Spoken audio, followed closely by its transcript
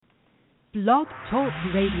Blog Talk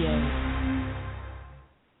Radio.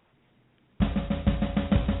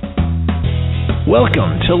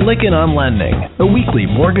 Welcome to Lykken on Lending, a weekly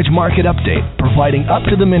mortgage market update providing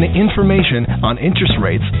up-to-the-minute information on interest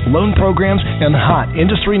rates, loan programs, and hot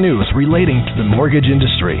industry news relating to the mortgage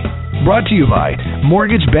industry. Brought to you by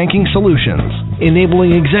Mortgage Banking Solutions,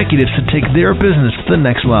 enabling executives to take their business to the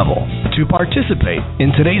next level. To participate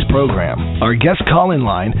in today's program, our guest call-in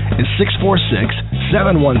line is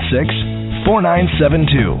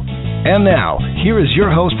 646-716-4972. And now, here is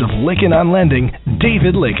your host of Lykken on Lending,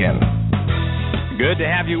 David Lykken. Good to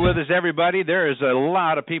have you with us, everybody. There is a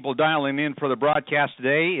lot of people dialing in for the broadcast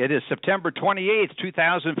today. It is September 28th,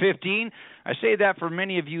 2015. I say that for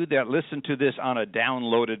many of you that listen to this on a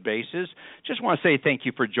downloaded basis. Just want to say thank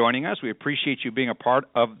you for joining us. We appreciate you being a part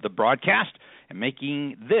of the broadcast and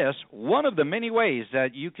making this one of the many ways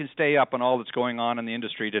that you can stay up on all that's going on in the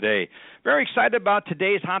industry today. Very excited about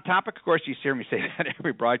today's hot topic. Of course, you hear me say that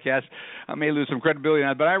every broadcast. I may lose some credibility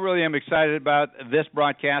on it, but I really am excited about this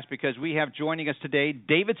broadcast because we have joining us today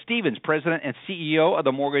David Stevens, President and CEO of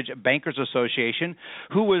the Mortgage Bankers Association,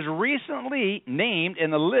 who was recently named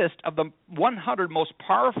in the list of the 100 most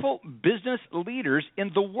powerful business leaders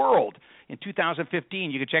in the world in 2015.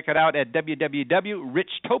 You can check it out at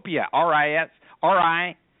www.richtopia,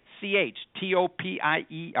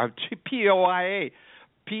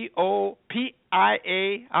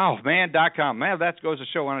 .com. Man, that goes to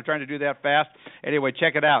show when I'm trying to do that fast. Anyway,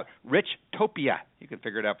 check it out. Richtopia. You can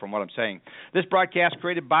figure it out from what I'm saying. This broadcast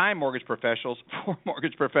created by mortgage professionals for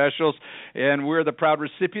mortgage professionals, and we're the proud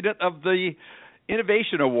recipient of the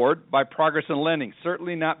Innovation Award by Progress in Lending.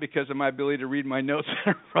 Certainly not because of my ability to read my notes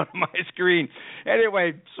in front of my screen.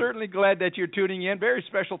 Anyway, certainly glad that you're tuning in. Very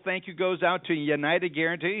special thank you goes out to United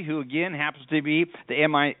Guarantee, who again happens to be the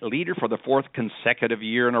MI leader for the fourth consecutive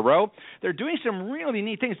year in a row. They're doing some really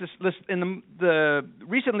neat things.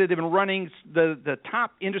 Recently, they've been running the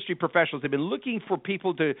top industry professionals. They've been looking for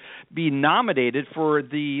people to be nominated for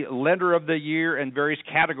the Lender of the Year in various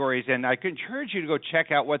categories, and I encourage you to go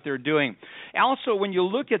check out what they're doing. Also, when you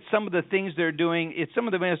look at some of the things they're doing, it's some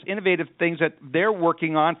of the most innovative things that they're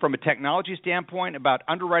working on from a technology standpoint about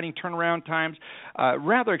underwriting turnaround times.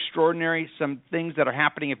 Rather extraordinary, some things that are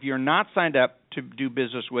happening. If you're not signed up to do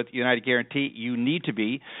business with United Guarantee, you need to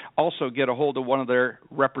be. Also, get a hold of one of their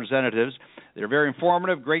representatives. They're very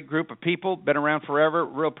informative, great group of people, been around forever.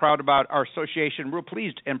 Real proud about our association, real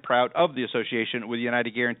pleased and proud of the association with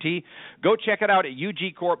United Guarantee. Go check it out at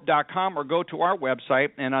ugcorp.com or go to our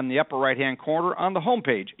website, and on the upper right-hand corner on the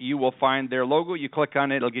homepage, you will find their logo. You click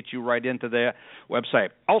on it, it'll get you right into the website.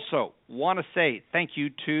 Also, want to say thank you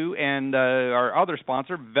to our other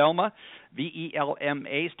sponsor, Velma.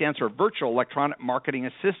 VELMA stands for Virtual Electronic Marketing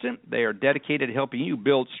Assistant. They are dedicated to helping you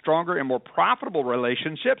build stronger and more profitable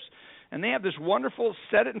relationships. And they have this wonderful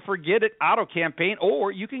set it and forget it auto campaign,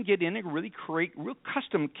 or you can get in and really create real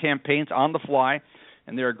custom campaigns on the fly.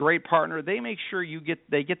 And they're a great partner. They make sure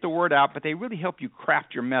they get the word out, but they really help you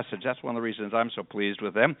craft your message. That's one of the reasons I'm so pleased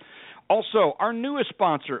with them. Also, our newest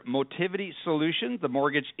sponsor, Motivity Solutions, the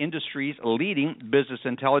mortgage industry's leading business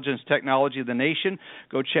intelligence technology of the nation.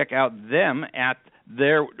 Go check out them at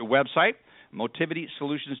their website,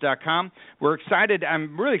 motivitysolutions.com. We're excited.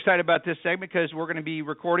 I'm really excited about this segment because we're going to be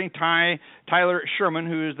recording Tyler Sherman,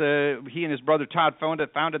 he and his brother Todd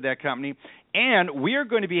founded that company, and we are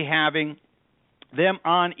going to be having them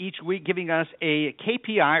on each week, giving us a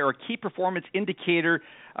KPI or key performance indicator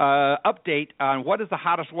update on what is the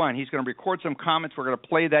hottest one. He's going to record some comments. We're going to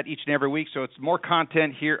play that each and every week, so it's more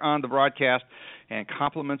content here on the broadcast and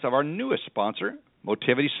compliments of our newest sponsor,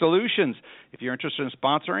 Motivity Solutions. If you're interested in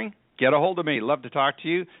sponsoring, get a hold of me. Love to talk to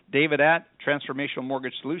you. David at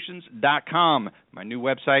transformationalmortgagesolutions.com, my new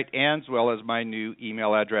website, as well as my new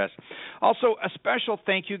email address. Also, a special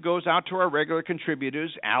thank you goes out to our regular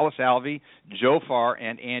contributors, Alice Alvey, Joe Farr,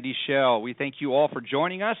 and Andy Schell. We thank you all for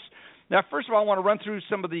joining us. Now, first of all, I want to run through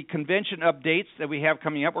some of the convention updates that we have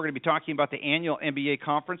coming up. We're going to be talking about the annual MBA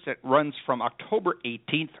conference that runs from October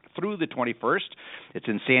 18th through the 21st. It's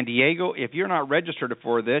in San Diego. If you're not registered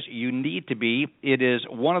for this, you need to be. It is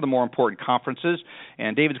one of the more important conferences,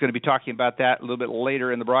 and David's going to be talking about that a little bit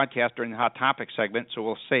later in the broadcast during the Hot Topic segment, so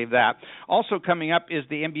we'll save that. Also coming up is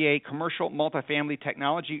the MBA Commercial Multifamily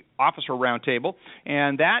Technology Officer Roundtable,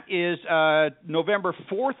 and that is November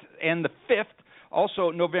 4th and the 5th.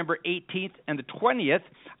 Also, November 18th and the 20th,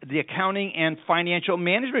 the Accounting and Financial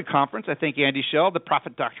Management Conference. I think Andy Schell, the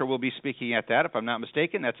Profit Doctor, will be speaking at that, if I'm not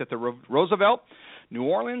mistaken. That's at the Roosevelt, New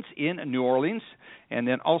Orleans, in New Orleans. And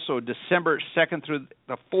then also December 2nd through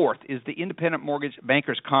the 4th is the Independent Mortgage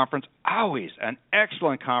Bankers Conference. Always an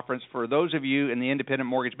excellent conference for those of you in the independent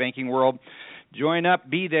mortgage banking world. Join up,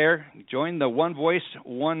 be there, join the one voice,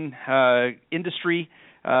 one industry.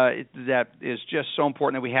 That is just so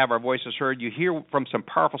important that we have our voices heard. You hear from some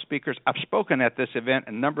powerful speakers. I've spoken at this event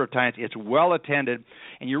a number of times. It's well attended,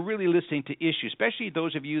 and you're really listening to issues, especially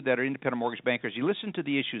those of you that are independent mortgage bankers. You listen to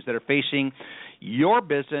the issues that are facing your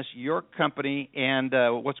business, your company, and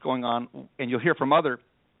what's going on, and you'll hear from other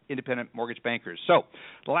independent mortgage bankers. So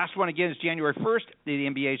the last one, again, is January 1st, the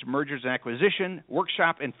MBA's Mergers and Acquisition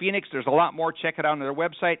Workshop in Phoenix. There's a lot more. Check it out on their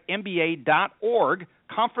website, mba.org,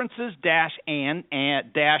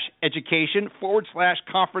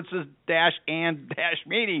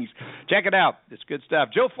 conferences-and-education/conferences-and-meetings. Check it out. It's good stuff.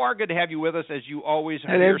 Joe Farr, good to have you with us, as you always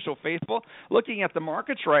are. You're so faithful. Looking at the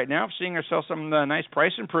markets right now, seeing ourselves some nice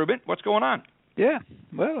price improvement. What's going on? Yeah,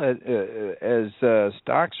 well, as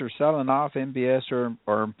stocks are selling off, MBS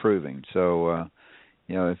are improving. So,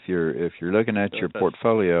 if you're looking at your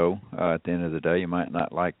portfolio at the end of the day, you might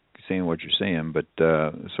not like seeing what you're seeing, but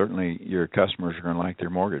certainly your customers are going to like their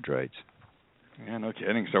mortgage rates. Yeah, no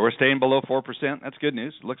kidding. So we're staying below 4%. That's good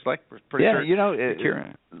news. Looks like we're pretty sure.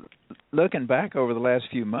 Looking back over the last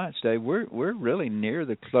few months, Dave, we're really near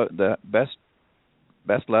the best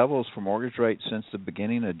levels for mortgage rates since the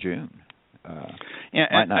beginning of June.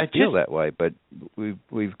 Might not feel that way, but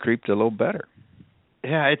we've creeped a little better.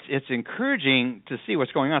 Yeah, it's encouraging to see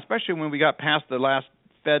what's going on, especially when we got past the last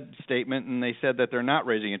Fed statement and they said that they're not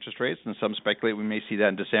raising interest rates, and some speculate we may see that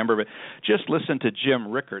in December. But just listen to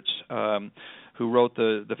Jim Rickards, who wrote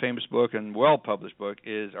the famous book and well-published book,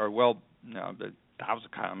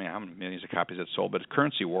 how many millions of copies it sold, but it's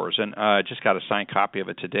Currency Wars, and just got a signed copy of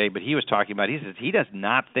it today. But he was talking about, he says he does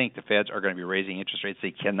not think the Feds are going to be raising interest rates.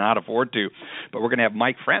 They cannot afford to. But we're going to have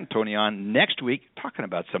Mike Frantantoni on next week talking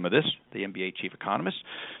about some of this, the MBA chief economist.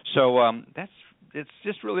 So it's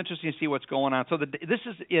just really interesting to see what's going on. So this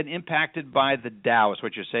is impacted by the Dow, is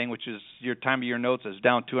what you're saying, which is your time of your notes is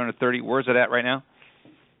down 230. Where's it at right now?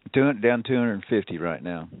 Down 250 right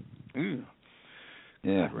now. Ooh.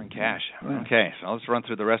 Yeah, we're in cash. Okay, so let's run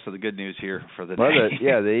through the rest of the good news here for the day.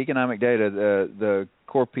 Well, the economic data, the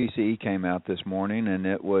core PCE came out this morning, and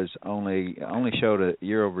it was only showed a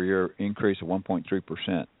year-over-year increase of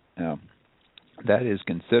 1.3%. Now, that is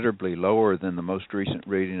considerably lower than the most recent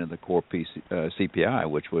reading of the core CPI,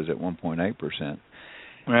 which was at 1.8%.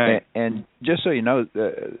 Right. And just so you know,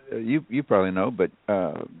 you probably know, but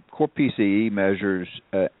core PCE measures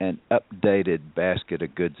an updated basket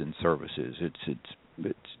of goods and services. It's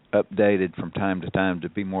updated from time to time to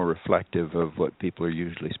be more reflective of what people are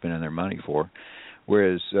usually spending their money for,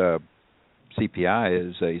 whereas CPI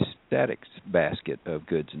is a static basket of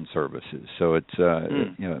goods and services. So it's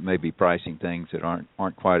it may be pricing things that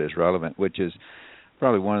aren't quite as relevant, which is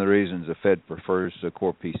probably one of the reasons the Fed prefers the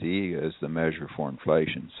core PCE as the measure for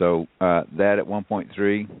inflation. So that at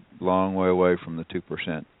 1.3, long way away from the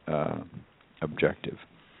 2% objective.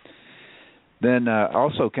 Then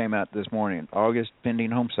also came out this morning, August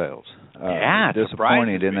pending home sales.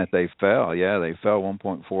 Disappointed in that they fell. Yeah, they fell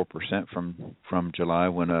 1.4% from July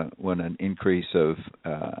when an increase of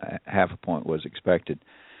half a point was expected.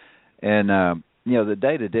 And the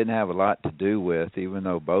data didn't have a lot to do with, even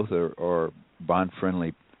though both are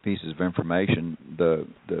bond-friendly pieces of information. The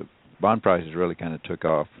bond prices really kind of took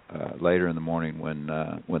off later in the morning when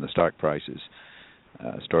the stock prices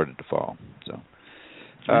started to fall. So.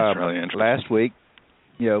 That's really interesting. Last week,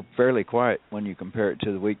 fairly quiet when you compare it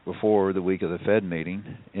to the week before, the week of the Fed meeting.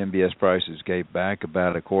 MBS prices gave back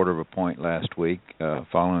about 1/4 of a point last week,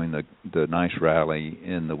 following the nice rally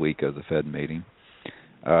in the week of the Fed meeting.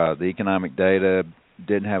 The economic data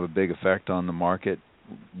didn't have a big effect on the market.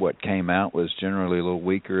 What came out was generally a little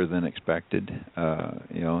weaker than expected,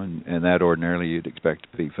 and that ordinarily you'd expect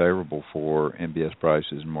to be favorable for MBS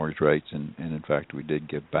prices and mortgage rates, and in fact we did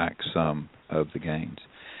give back some of the gains.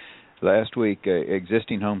 Last week,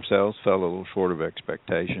 existing home sales fell a little short of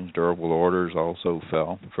expectations. Durable orders also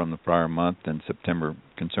fell from the prior month, and September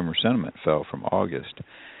consumer sentiment fell from August.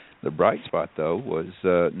 The bright spot, though, was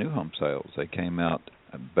new home sales. They came out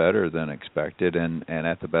better than expected and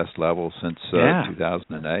at the best level since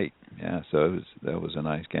 2008. Yeah, so that was a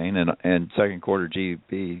nice gain. And second quarter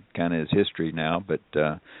GDP kind of is history now, but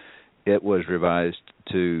it was revised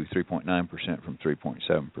to 3.9% from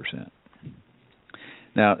 3.7%.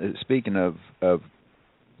 Now, speaking of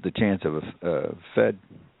the chance of a Fed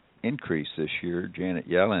increase this year. Janet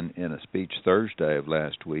Yellen, in a speech Thursday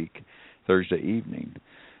evening,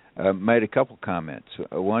 made a couple comments.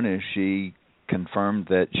 One is she confirmed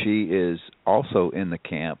that she is also in the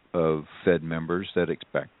camp of Fed members that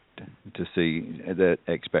expect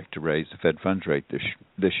to raise the Fed funds rate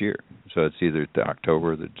this year. So it's either the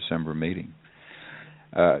October or the December meeting.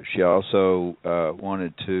 She also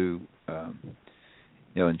wanted to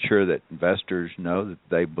ensure that investors know that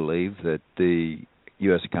they believe that the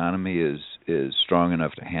U.S. economy is strong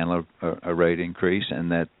enough to handle a rate increase,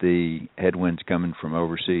 and that the headwinds coming from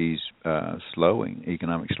overseas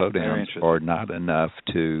economic slowdowns are not enough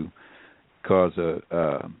to cause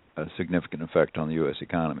a significant effect on the U.S.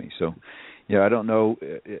 economy. So, I don't know.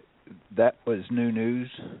 That was new news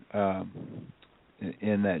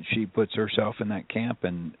in that she puts herself in that camp,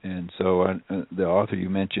 and so the author you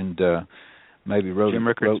mentioned maybe wrote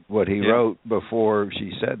what he wrote before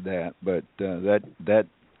she said that, but that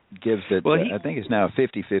gives it. Well, I think it's now a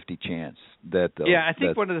 50-50 chance that. I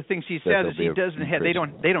think one of the things he says is they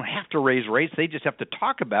don't have to raise rates; they just have to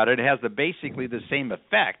talk about it. It has basically the same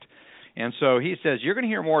effect. And so he says you're going to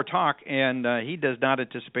hear more talk, and he does not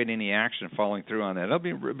anticipate any action following through on that. It'll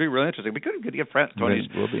be really interesting. We could get Tony's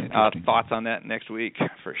thoughts on that next week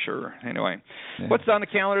for sure. Anyway, what's on the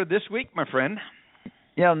calendar this week, my friend?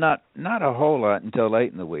 Not a whole lot until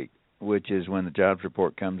late in the week, which is when the jobs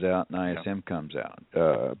report comes out and ISM comes out.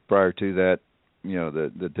 Prior to that,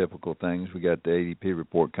 the typical things. We got the ADP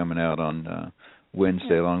report coming out on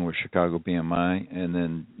Wednesday, along with Chicago PMI, and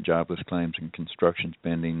then jobless claims and construction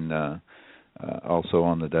spending also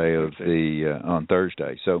on the day of on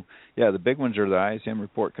Thursday. So, the big ones are the ISM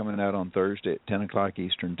report coming out on Thursday at 10 o'clock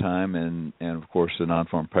Eastern Time, and of course the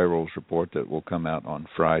non-farm payrolls report that will come out on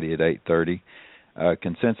Friday at 8:30.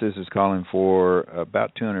 Consensus is calling for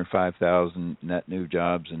about 205,000 net new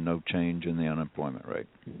jobs and no change in the unemployment rate.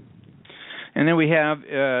 And then we have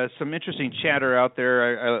some interesting chatter out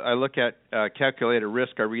there. I look at calculated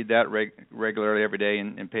risk. I read that regularly every day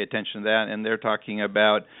and pay attention to that. And they're talking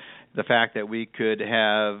about the fact that we could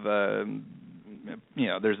have,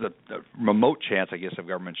 there's a remote chance, I guess, of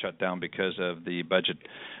government shutdown because of the budget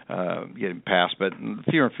getting passed. But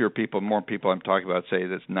fewer and fewer more people I'm talking about say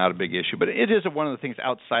that's not a big issue. But it is one of the things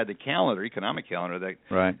outside the calendar, economic calendar, that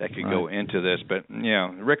could go into this. But,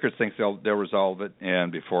 Rickards thinks they'll resolve it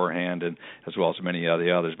beforehand, and as well as many of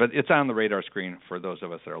the others. But it's on the radar screen for those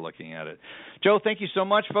of us that are looking at it. Joe, thank you so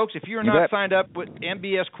much, folks. If you're not signed up with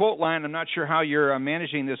MBS Quote Line, I'm not sure how you're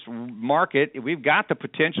managing this market. We've got the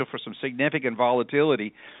potential for some significant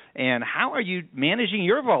volatility. And how are you managing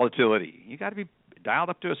your volatility? You got to be dialed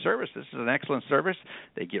up to a service. This is an excellent service.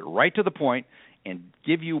 They get right to the point and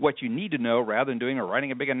give you what you need to know rather than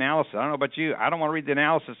writing a big analysis. I don't know about you. I don't want to read the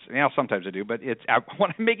analysis. Sometimes I do, but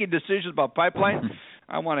when I'm making decisions about pipeline,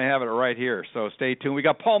 I want to have it right here. So stay tuned. We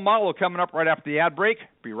got Paul Muolo coming up right after the ad break.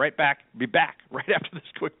 Be back right after this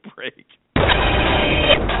quick break.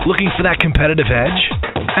 Looking for that competitive edge?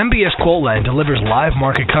 MBS Quote Line delivers live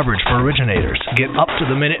market coverage for originators. Get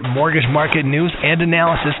up-to-the-minute mortgage market news and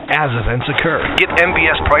analysis as events occur. Get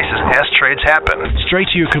MBS prices as trades happen. Straight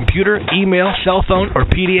to your computer, email, cell phone, or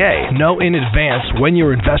PDA. Know in advance when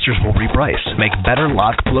your investors will reprice. Make better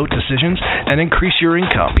lock float decisions and increase your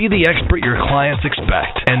income. Be the expert your clients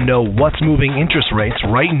expect and know what's moving interest rates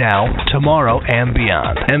right now, tomorrow, and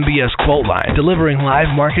beyond. MBS Quote Line, delivering live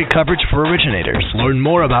market coverage for originators. Learn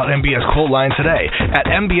more about MBS Quote Line today at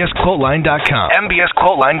mbsquoteline.com.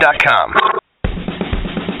 mbsquoteline.com.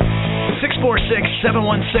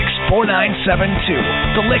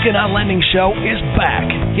 646-716-4972. The Lykken on Lending Show is back.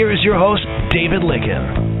 Here is your host, David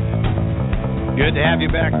Lykken. Good to have you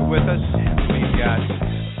back with us. We've got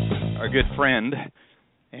our good friend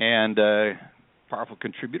and powerful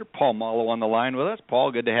contributor, Paul Muolo, on the line with us.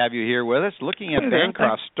 Paul, good to have you here with us. Looking at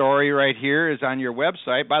Bancroft's story right here is on your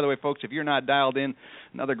website. By the way, folks, if you're not dialed in,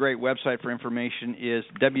 another great website for information is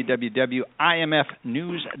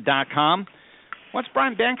www.imfnews.com. What's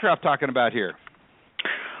Brian Bancroft talking about here?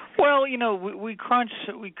 Well, we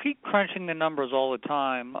keep crunching the numbers all the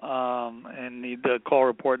time, and the call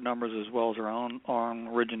report numbers as well as our own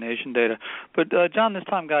origination data. But John this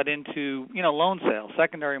time got into loan sales,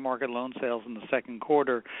 secondary market loan sales in the second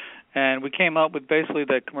quarter, and we came up with basically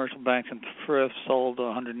that commercial banks and thrifts sold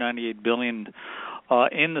 $198 billion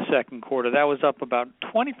in the second quarter. That was up about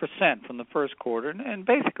 20% from the first quarter, and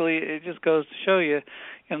basically it just goes to show you,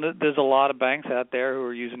 there's a lot of banks out there who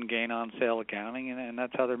are using gain on sale accounting, and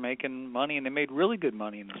that's how they're making money, and they made really good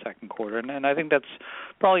money in the second quarter. And I think that's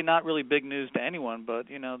probably not really big news to anyone, but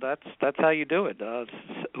that's how you do it.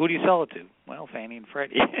 Who do you sell it to? Well, Fannie and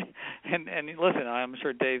Freddie. and listen, I'm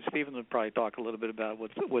sure Dave Stevens would probably talk a little bit about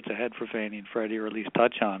what's ahead for Fannie and Freddie, or at least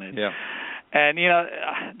touch on it. Yeah. And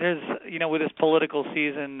there's with this political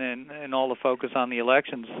season and all the focus on the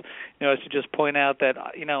elections, I should just point out that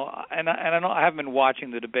and I know I haven't been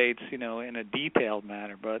watching the debates in a detailed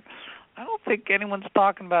manner, but I don't think anyone's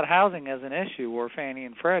talking about housing as an issue, or Fannie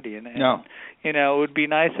and Freddie. And no. It would be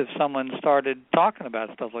nice if someone started talking about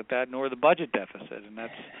stuff like that, nor the budget deficit. And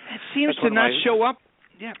it seems to not show up.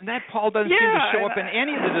 Yeah, that, Paul, doesn't seem to show up in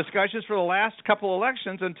any of the discussions for the last couple of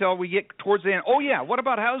elections until we get towards the end. Oh, yeah, what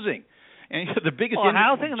about housing? And the biggest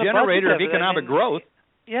generator of economic growth.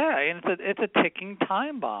 Yeah, and it's a ticking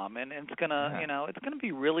time bomb, and it's gonna it's gonna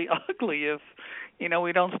be really ugly if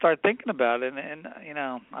we don't start thinking about it. And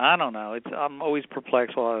I don't know. I'm always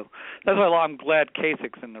perplexed. That's why I'm glad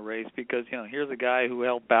Kasich's in the race, because here's a guy who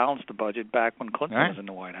helped balance the budget back when Clinton was in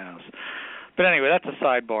the White House. But anyway, that's a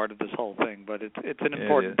sidebar to this whole thing. But it's an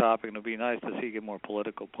important topic, and it'll be nice to see get more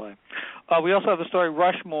political play. We also have a story: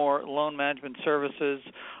 Rushmore Loan Management Services.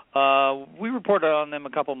 We reported on them a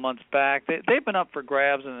couple months back. They've been up for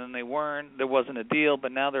grabs, and then they weren't. There wasn't a deal,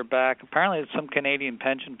 but now they're back. Apparently, some Canadian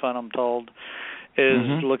pension fund, I'm told,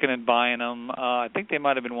 is looking at buying them. I think they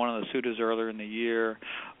might have been one of the suitors earlier in the year.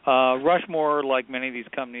 Rushmore, like many of these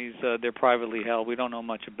companies, they're privately held. We don't know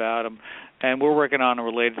much about them. And we're working on a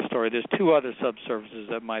related story. There's two other subservices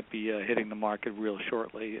that might be hitting the market real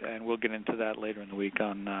shortly, and we'll get into that later in the week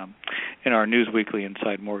in our News Weekly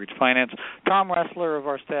Inside Mortgage Finance. Tom Ressler of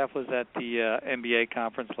our staff was at the MBA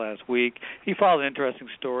conference last week. He filed an interesting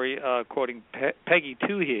story quoting Peggy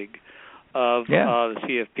Tuhig of the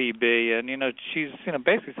CFPB, and she's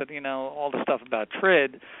basically said all the stuff about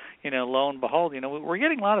TRID. Lo and behold, we're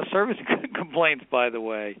getting a lot of servicing complaints, by the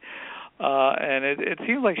way, and it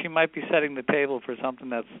seems like she might be setting the table for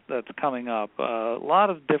something that's coming up. A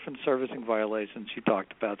lot of different servicing violations she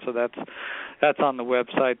talked about, so that's on the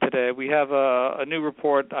website today. We have a new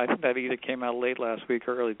report. I think that either came out late last week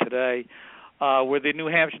or early today, where the New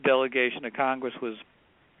Hampshire delegation to Congress was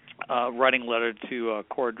writing a letter to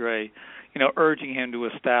Cordray, urging him to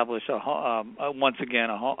establish once again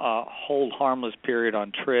a hold harmless period on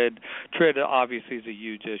TRID. TRID obviously is a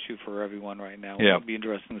huge issue for everyone right now. Yeah. It'll be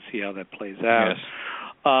interesting to see how that plays out. Yes.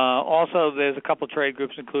 Also, there's a couple trade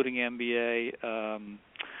groups, including MBA,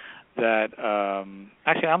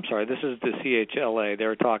 actually, I'm sorry, this is the CHLA. They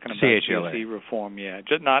were talking about GSE reform. Yeah,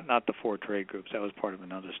 just not the four trade groups. That was part of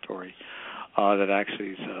another story. That actually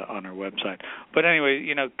is on our website. But anyway,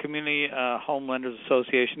 Community Home Lenders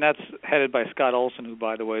Association, that's headed by Scott Olson, who,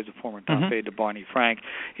 by the way, is a former top aide to Barney Frank.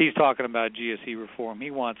 He's talking about GSE reform.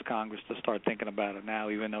 He wants Congress to start thinking about it now,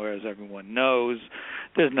 even though, as everyone knows,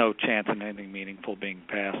 there's no chance of anything meaningful being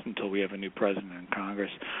passed until we have a new president in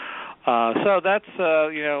Congress. So that's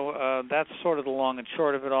sort of the long and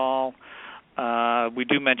short of it all. We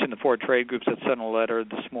do mention the four trade groups that sent a letter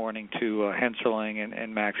this morning to Hensarling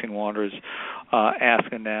and Maxine Waters,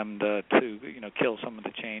 asking them to kill some of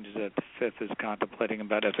the changes that the Fifth is contemplating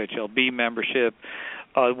about FHLB membership.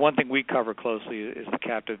 One thing we cover closely is the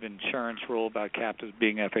captive insurance rule about captives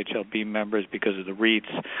being FHLB members because of the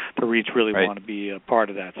REITs. The REITs really want to be a part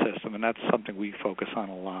of that system, and that's something we focus on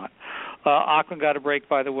a lot. Auckland got a break,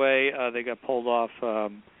 by the way. They got pulled off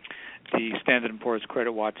the Standard & Poor's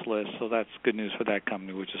credit watch list, so that's good news for that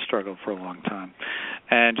company, which has struggled for a long time.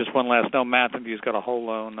 And just one last note, Mountain View's got a whole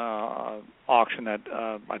loan auction that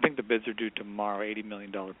I think the bids are due tomorrow, $80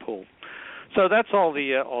 million pool. So that's all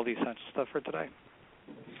the essential stuff for today.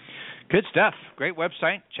 Good stuff. Great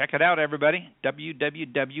website. Check it out, everybody.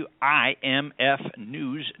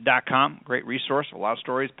 www.imfnews.com. Great resource. A lot of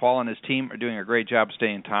stories. Paul and his team are doing a great job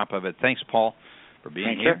staying on top of it. Thanks, Paul, for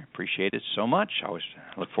being here. Appreciate it so much. I always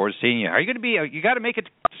look forward to seeing you. Are you going to be? You got to make it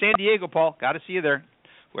to San Diego, Paul. Got to see you there.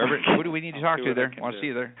 Who do we need to talk to there? Want to see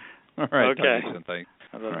you there? All right. Okay. Thanks.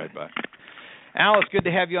 All right. Bye. Alice, good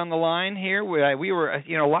to have you on the line here. We were,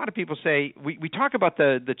 a lot of people say we talk about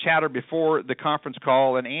the chatter before the conference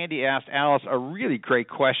call, and Andy asked Alice a really great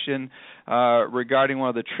question regarding one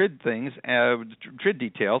of the TRID things, TRID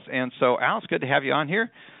details. And so, Alice, good to have you on here.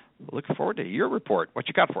 Looking forward to your report. What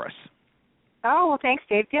you got for us? Oh, well, thanks,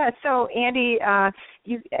 Dave. Yeah, so Andy, I'll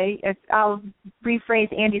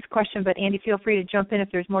rephrase Andy's question, but Andy, feel free to jump in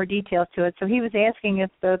if there's more details to it. So he was asking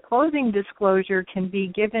if the closing disclosure can be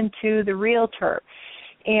given to the realtor.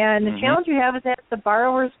 And the challenge you have is that the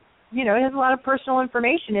borrower's, it has a lot of personal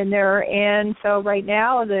information in there, and so right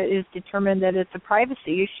now it is determined that it's a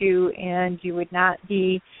privacy issue, and you would not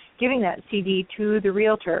be giving that CD to the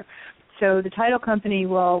realtor. So the title company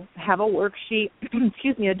will have a worksheet,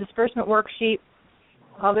 a disbursement worksheet,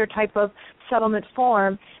 other type of settlement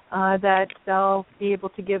form that they'll be able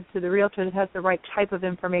to give to the realtor that has the right type of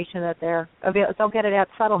information that they'll get it at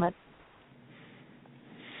settlement.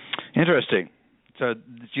 Interesting. So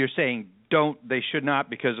you're saying they should not,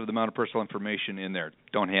 because of the amount of personal information in there.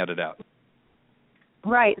 Don't hand it out.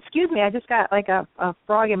 Right. Excuse me, I just got like a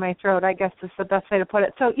frog in my throat, I guess is the best way to put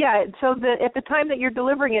it. So, at the time that you're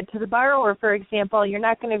delivering it to the borrower, for example, you're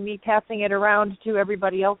not going to be passing it around to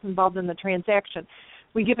everybody else involved in the transaction.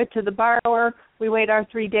 We give it to the borrower, we wait our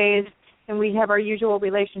 3 days, and we have our usual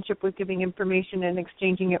relationship with giving information and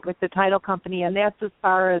exchanging it with the title company, and that's as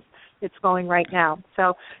far as it's going right now.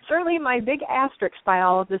 So certainly my big asterisk by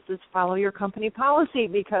all of this is follow your company policy,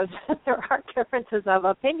 because there are differences of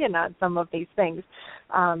opinion on some of these things,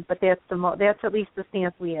 but that's at least the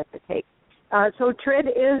stance we have to take. So TRID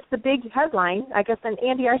is the big headline, I guess. And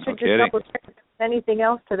Andy, I should just double check if there's anything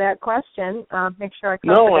else to that question. Make sure I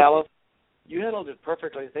covered it. No, Alice, you handled it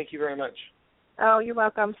perfectly. Thank you very much. Oh, you're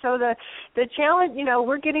welcome. So the challenge,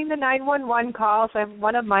 we're getting the 911 calls. I have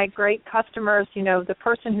one of my great customers, the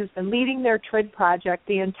person who's been leading their TRID project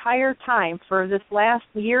the entire time for this last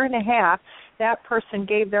year and a half. That person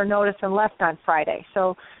gave their notice and left on Friday.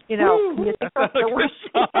 So, can you think of the worst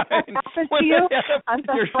thing that happened to you on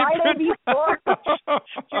the Friday before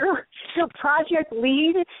your project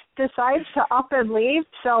lead decides to up and leave?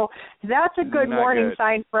 So that's a good warning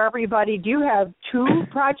sign for everybody. Do you have two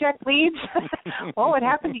project leads? What would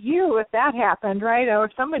happen to you if that happened, right? Or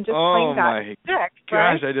if someone just plain got sick. Gosh,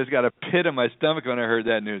 right? I just got a pit in my stomach when I heard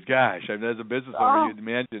that news. Gosh, as a business owner, you'd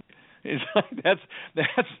imagine. It's like,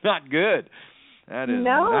 that's not good. That is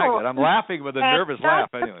not good. I'm laughing with a nervous laugh.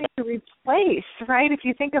 Anyway, to replace, right? If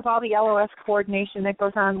you think of all the LOS coordination that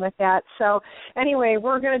goes on with that. So anyway,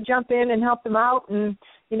 we're going to jump in and help them out and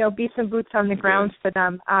be some boots on the ground for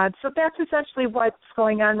them. So that's essentially what's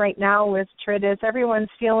going on right now with TRID. Is everyone's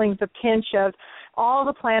feeling the pinch of all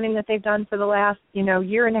the planning that they've done for the last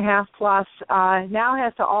year and a half plus now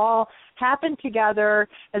has to all happen together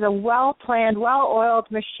as a well-planned, well-oiled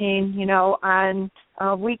machine, on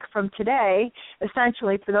a week from today,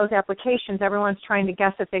 essentially, for those applications. Everyone's trying to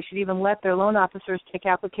guess if they should even let their loan officers take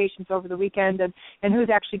applications over the weekend and who's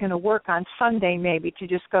actually going to work on Sunday maybe to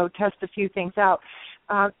just go test a few things out.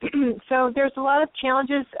 So there's a lot of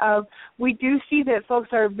challenges. We do see that folks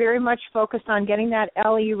are very much focused on getting that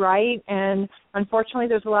LE right, and unfortunately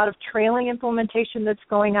there's a lot of trailing implementation that's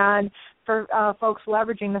going on for folks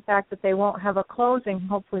leveraging the fact that they won't have a closing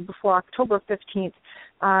hopefully before October 15th.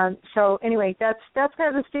 So anyway, that's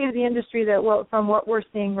kind of the state of the industry from what we're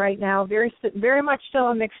seeing right now. Very much still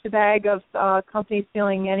a mixed bag of companies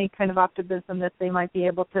feeling any kind of optimism that they might be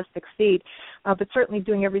able to succeed, but certainly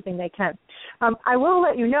doing everything they can. I will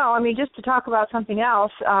let you know, just to talk about something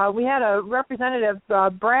else, we had a representative,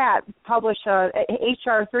 Bratt, publish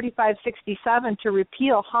HR 3567 to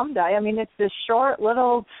repeal HMDA. It's this short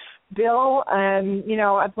little bill, and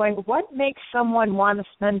I'm going, what makes someone want to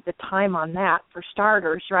spend the time on that for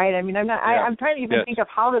starters, right? I'm trying to even think of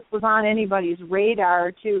how this was on anybody's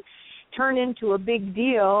radar to turn into a big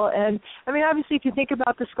deal. And obviously, if you think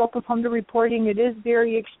about the scope of HMDA reporting, it is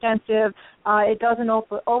very extensive. It doesn't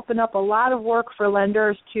open up a lot of work for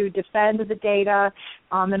lenders to defend the data,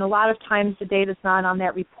 and a lot of times the data's not on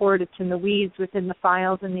that report. It's in the weeds within the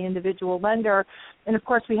files in the individual lender. And of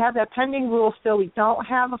course, we have that pending rule still. We don't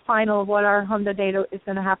have a final of what our HMDA data is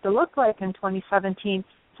going to have to look like in 2017.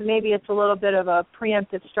 So maybe it's a little bit of a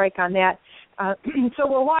preemptive strike on that. So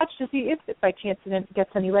we'll watch to see if by chance it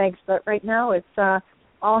gets any legs. But right now it's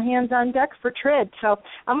all hands on deck for TRID. So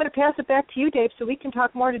I'm going to pass it back to you, Dave, so we can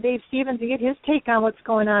talk more to Dave Stevens and get his take on what's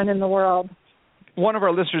going on in the world. One of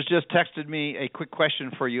our listeners just texted me a quick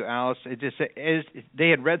question for you, Alice. They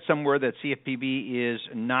had read somewhere that CFPB is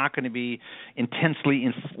not going to be intensely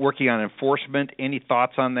working on enforcement. Any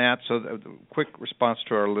thoughts on that? So quick response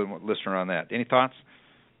to our listener on that. Any thoughts?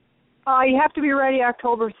 You have to be ready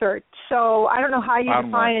October 3rd. So I don't know how you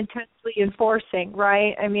define intensely enforcing,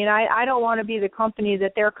 right? I don't want to be the company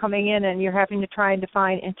that they're coming in and you're having to try and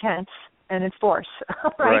define intense and enforce.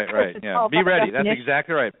 Right. Yeah. Be ready. That's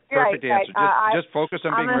exactly right. Perfect answer. Just focus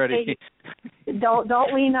on being ready.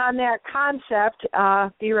 Don't lean on that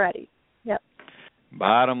concept. Be ready. Yep.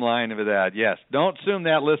 Bottom line of that, yes. Don't assume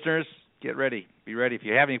that, listeners. Get ready. Be ready. If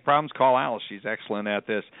you have any problems, call Alice. She's excellent at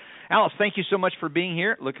this. Alice, thank you so much for being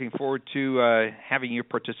here. Looking forward to having your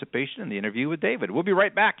participation in the interview with David. We'll be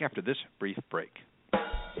right back after this brief break.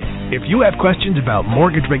 If you have questions about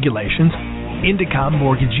mortgage regulations, Indicom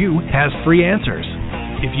Mortgage U has free answers.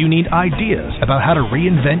 If you need ideas about how to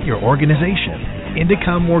reinvent your organization,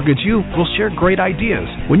 Indicom Mortgage U will share great ideas.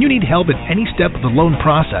 When you need help at any step of the loan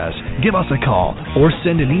process, give us a call or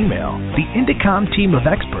send an email. The Indicom team of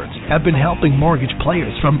experts have been helping mortgage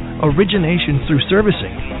players from origination through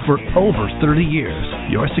servicing for over 30 years.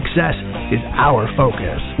 Your success is our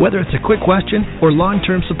focus. Whether it's a quick question or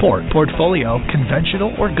long-term support, portfolio,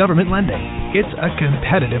 conventional, or government lending, it's a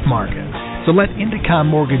competitive market. So let Indicom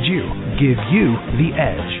Mortgage U give you the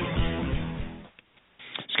edge.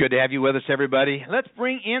 It's good to have you with us, everybody. Let's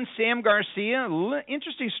bring in Sam Garcia.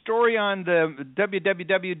 Interesting story on the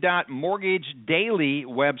www.mortgage daily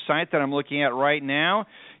website that I'm looking at right now.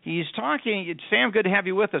 He's talking. Sam, good to have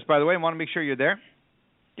you with us, by the way. I want to make sure you're there.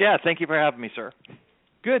 Yeah, thank you for having me, sir.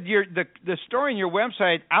 Good. The story on your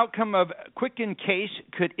website, outcome of Quicken case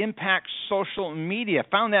could impact social media.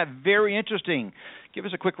 Found that very interesting. Give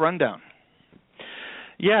us a quick rundown.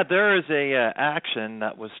 Yeah, there is a action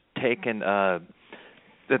that was taken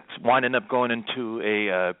that's winding up going into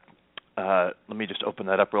a let me just open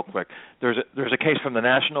that up real quick. There's a case from the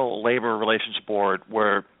National Labor Relations Board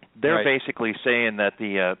where they're basically saying that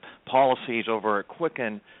the policies over at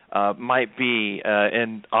Quicken might be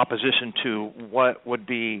in opposition to what would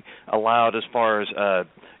be allowed as far as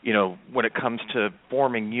when it comes to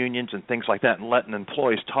forming unions and things like that and letting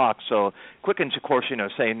employees talk. So Quicken's, of course,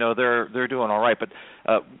 saying no, they're doing all right, but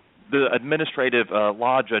the administrative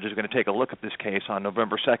law judge is going to take a look at this case on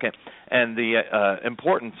November 2nd, and the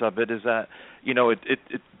importance of it is that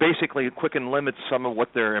it basically Quicken limits some of what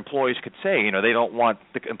their employees could say. They don't want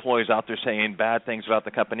the employees out there saying bad things about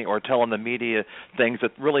the company or telling the media things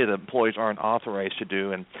that really the employees aren't authorized to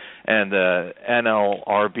do. And the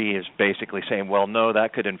NLRB is basically saying, well, no,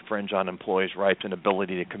 that could infringe on employees' rights and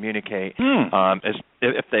ability to communicate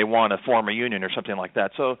if they want to form a union or something like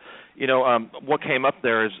that. So, what came up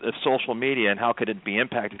there is social media and how could it be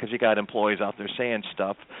impacted, because you got employees out there saying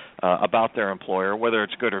stuff about their employer, whether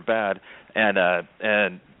it's good or bad.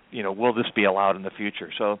 And will this be allowed in the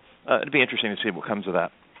future? So it'd be interesting to see what comes of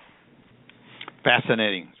that.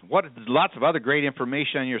 Fascinating. Lots of other great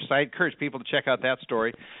information on your site. Encourage people to check out that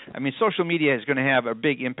story. I mean, social media is going to have a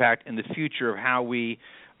big impact in the future of how we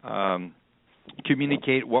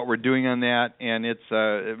communicate what we're doing on that, and it's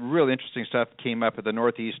really interesting stuff came up at the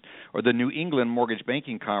Northeast or the New England Mortgage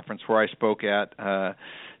Banking Conference where I spoke at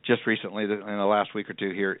just recently in the last week or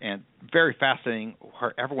two here, and very fascinating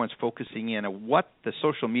where everyone's focusing in on what the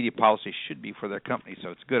social media policy should be for their company. So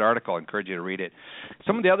it's a good article. I encourage you to read it.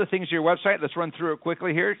 Some of the other things on your website, let's run through it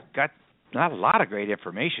quickly here. Got not a lot of great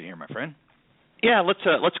information here, my friend. Yeah, let's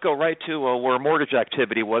go right to where mortgage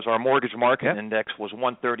activity was. Our mortgage market index was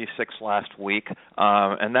 136 last week,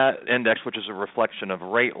 and that index, which is a reflection of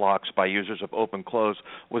rate locks by users of open close,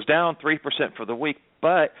 was down 3% for the week,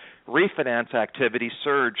 but refinance activity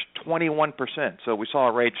surged 21%. So we saw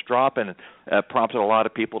rates drop, and it prompted a lot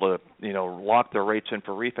of people to lock their rates in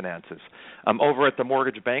for refinances. Over at the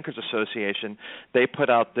Mortgage Bankers Association, they put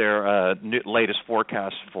out their latest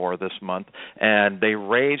forecast for this month, and they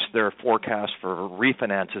raised their forecast for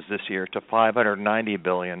refinances this year to $590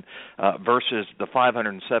 billion versus the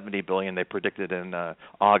 $570 billion they predicted in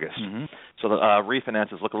August. Mm-hmm. So the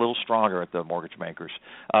refinances look a little stronger at the mortgage bankers.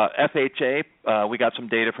 FHA, we got some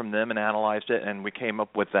data from them and analyzed it, and we came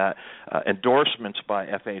up with that endorsements by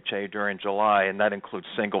FHA during July, and that includes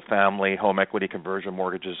single-family home equity conversion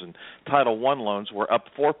mortgages and Title I loans were up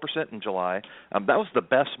 4% in July. That was the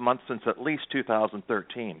best month since at least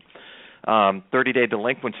 2013. 30-day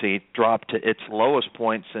delinquency dropped to its lowest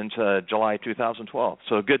point since July 2012.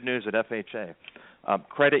 So good news at FHA.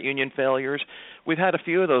 Credit union failures, we've had a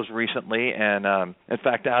few of those recently, and in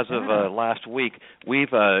fact, as of last week, we've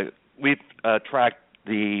tracked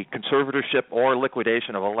the conservatorship or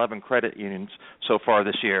liquidation of 11 credit unions so far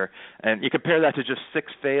this year, and you compare that to just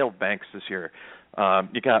 6 failed banks this year.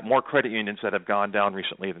 You got more credit unions that have gone down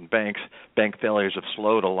recently than banks. Bank failures have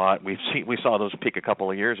slowed a lot. We saw those peak a couple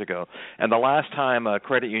of years ago, and the last time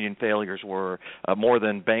credit union failures were more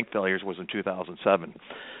than bank failures was in 2007.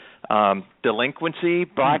 Delinquency,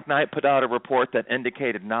 Black Knight put out a report that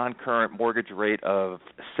indicated non-current mortgage rate of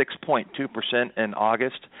 6.2% in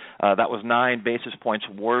August. That was 9 basis points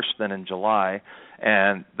worse than in July.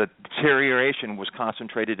 and the deterioration was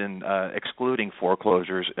concentrated in excluding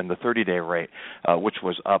foreclosures in the 30-day rate, which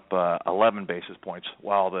was up 11 basis points,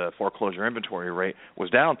 while the foreclosure inventory rate was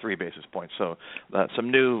down 3 basis points. So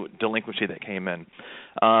some new delinquency that came in.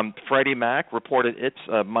 Freddie Mac reported its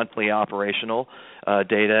monthly operational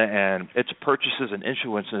data, and its purchases and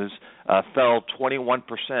issuances fell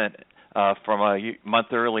 21% from a month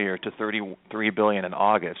earlier to $33 billion in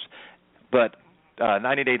August. But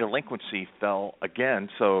 90-day delinquency fell again,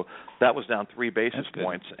 so that was down 3 basis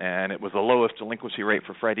points, and it was the lowest delinquency rate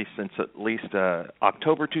for Freddie since at least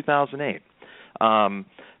October 2008.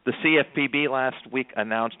 The CFPB last week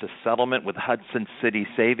announced a settlement with Hudson City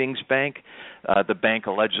Savings Bank. The bank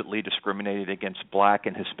allegedly discriminated against Black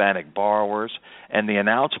and Hispanic borrowers, and the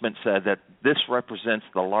announcement said that this represents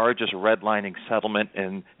the largest redlining settlement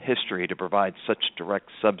in history to provide such direct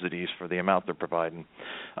subsidies for the amount they're providing.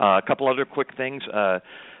 A couple other quick things.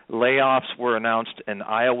 Layoffs were announced in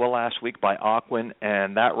Iowa last week by Ocwen,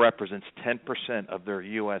 and that represents 10% of their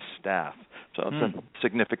U.S. staff. So it's a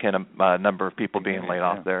significant number of people being laid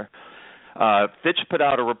off there. Fitch put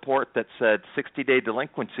out a report that said 60-day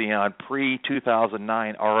delinquency on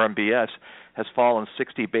pre-2009 RMBS has fallen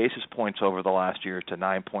 60 basis points over the last year to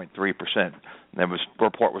 9.3%. The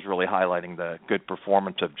report was really highlighting the good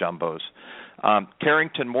performance of jumbos.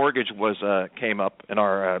 Carrington Mortgage came up in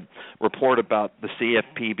our report about the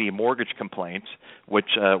CFPB mortgage complaints,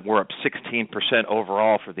 which were up 16%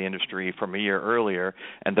 overall for the industry from a year earlier,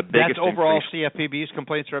 and the biggest overall CFPB's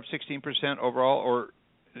complaints are up 16% overall, or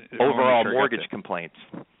overall mortgage complaints.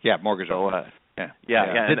 Yeah, mortgage. Yeah.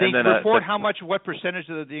 Did they report what percentage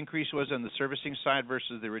of the increase was on the servicing side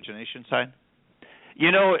versus the origination side?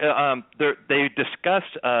 They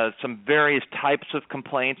discussed some various types of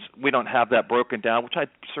complaints. We don't have that broken down, which I'd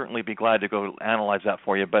certainly be glad to go analyze that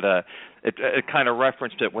for you, but it kind of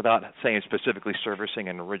referenced it without saying specifically servicing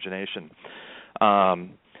and origination.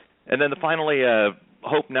 And then finally,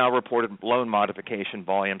 Hope now reported loan modification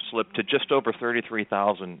volume slipped to just over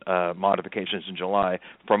 33,000 modifications in July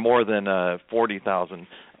from more than 40,000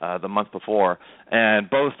 the month before. And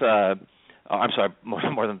both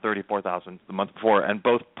more than 34,000 the month before, and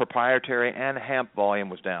both proprietary and HAMP volume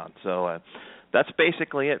was down. So that's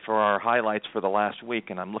basically it for our highlights for the last week,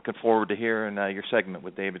 and I'm looking forward to hearing your segment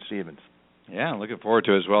with David Stevens. Yeah, looking forward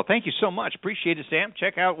to it as well. Thank you so much. Appreciate it, Sam.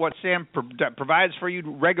 Check out what Sam provides for you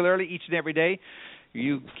regularly each and every day.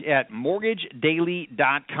 You at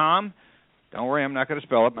mortgagedaily.com. Don't worry, I'm not going to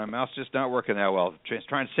spell it. My mouth's just not working that well. Just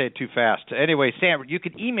trying to say it too fast. Anyway, Sam, you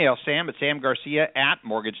can email Sam at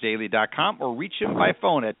samgarcia@mortgagedaily.com or reach him by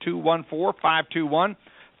phone at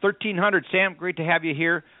 214-521-1300. Sam, great to have you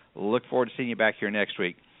here. Look forward to seeing you back here next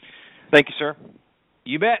week. Thank you, sir.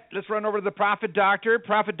 You bet. Let's run over to the Profit Doctor.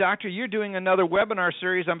 Profit Doctor, you're doing another webinar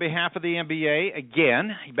series on behalf of the MBA,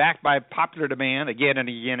 again, backed by popular demand, again and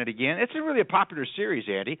again and again. It's really a popular series,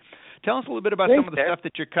 Andy. Tell us a little bit about some of the stuff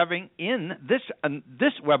that you're covering in this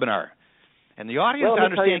webinar. And the audience, I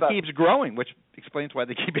understand, keeps growing, which explains why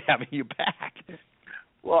they keep having you back.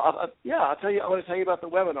 Well, I want to tell you about the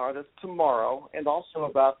webinar that's tomorrow, and also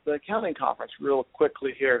about the accounting conference real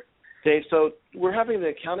quickly here, Dave. So we're having the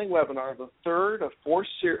accounting webinar, the third of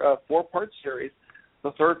four-part series.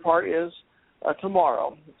 The third part is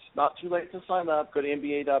tomorrow. It's not too late to sign up. Go to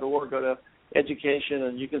MBA.org, go to education,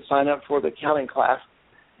 and you can sign up for the accounting class.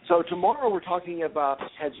 So tomorrow we're talking about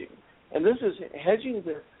hedging. And this is hedging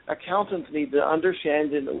that accountants need to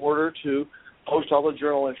understand in order to post all the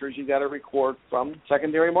journal entries you got to record from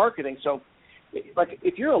secondary marketing. So like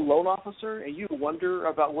if you're a loan officer and you wonder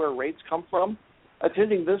about where rates come from,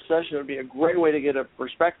 attending this session would be a great way to get a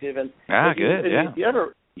perspective. And if you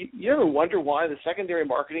ever wonder why the secondary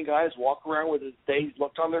marketing guys walk around with a dazed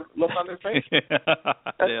look on their face?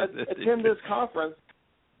 Attend this conference.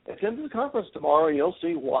 Attend this conference tomorrow, and you'll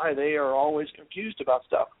see why they are always confused about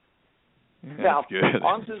stuff. Now,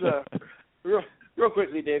 on to the real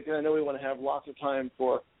quickly, Dave, because I know we want to have lots of time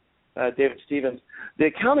for David Stevens. The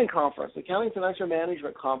accounting conference, the Accounting Financial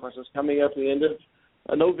Management Conference, is coming up at the end of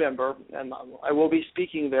November, and I will be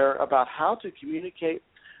speaking there about how to communicate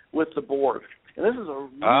with the board. And this is a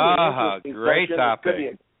really interesting great session. topic.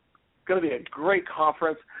 It's going to be a great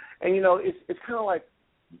conference. And, it's kind of like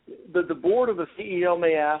the board or the CEO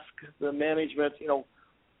may ask the management,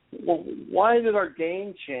 well, why did our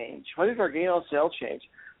gain change? Why did our gain on sale change?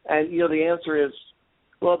 And, the answer is,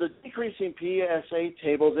 well, the decreasing PSA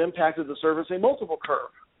tables impacted the servicing multiple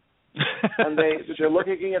curve. And they're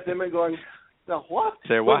looking at them and going, now what?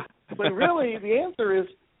 Say what? But really, the answer is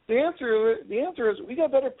we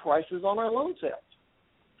got better prices on our loan sales.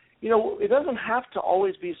 It doesn't have to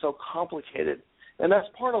always be so complicated. And that's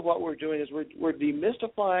part of what we're doing is we're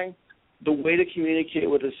demystifying the way to communicate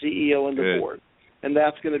with the CEO and the board. And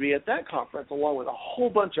that's going to be at that conference, along with a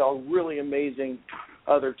whole bunch of really amazing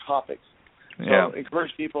other topics. Yeah. So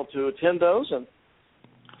encourage people to attend those. And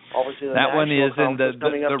obviously that one is in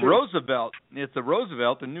the Roosevelt. It's the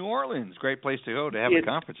Roosevelt in New Orleans. Great place to go to have a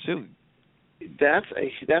conference too. That's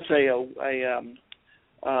a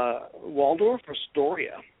Waldorf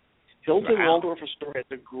Astoria. Hilton Waldorf Astoria.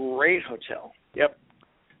 It's a great hotel. Yep.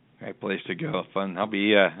 Great place to go. Fun. I'll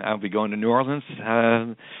be going to New Orleans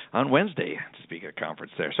on Wednesday to speak at a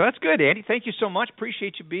conference there. So that's good, Andy. Thank you so much.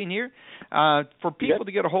 Appreciate you being here. For people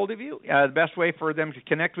to get a hold of you, the best way for them to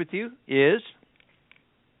connect with you is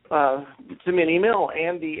send me an email,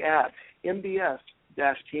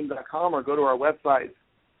 andy@mbs-team.com, or go to our website,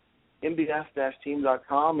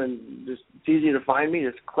 mbs-team.com, and it's easy to find me.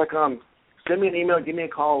 Just click on, send me an email, give me a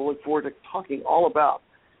call. I look forward to talking all about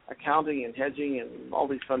accounting and hedging and all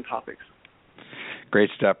these fun topics.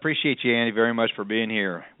 Great stuff. Appreciate you, Andy, very much for being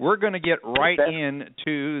here. We're going to get right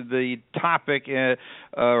into the topic,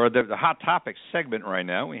 or the hot topics segment right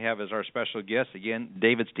now. We have as our special guest, again,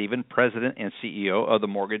 David Stephen, President and CEO of the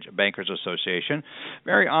Mortgage Bankers Association.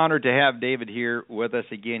 Very honored to have David here with us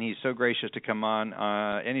again. He's so gracious to come on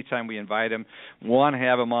anytime we invite him. Want to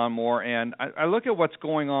have him on more. And I look at what's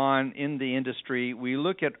going on in the industry. We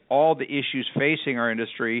look at all the issues facing our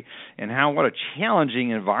industry and what a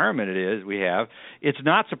challenging environment it is we have. It's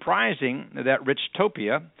not surprising that Rich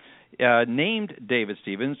Topia named David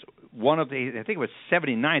Stevens one of the, I think it was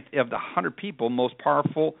 79th of the 100 people most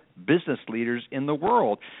powerful business leaders in the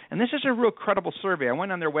world. And this is a real credible survey. I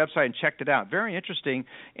went on their website and checked it out. Very interesting,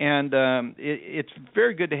 and it's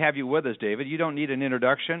very good to have you with us, David. You don't need an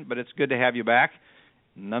introduction, but it's good to have you back.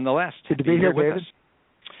 Nonetheless, good to be here, David.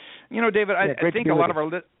 You know, David, I think a lot of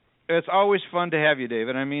our it's always fun to have you,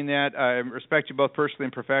 David. I mean that. I respect you both personally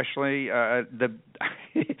and professionally.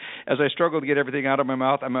 As I struggle to get everything out of my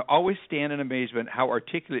mouth, I'm always stand in amazement how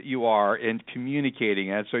articulate you are in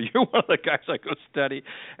communicating. And so you're one of the guys I go study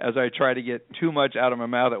as I try to get too much out of my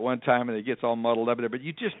mouth at one time and it gets all muddled up there. But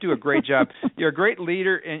you just do a great job. You're a great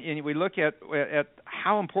leader, and we look at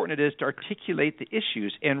how important it is to articulate the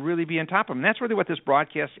issues and really be on top of them. And that's really what this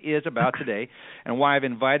broadcast is about today and why I've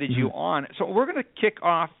invited you on. So we're going to kick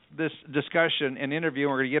off this discussion and interview,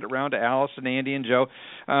 and we're going to get around to Alice and Andy and Joe.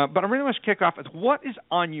 But I really want to kick off with what is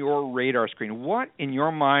on your radar screen? What, in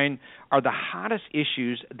your mind, are the hottest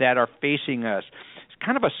issues that are facing us? It's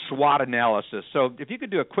kind of a SWOT analysis. So if you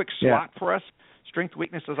could do a quick SWOT for us, strengths,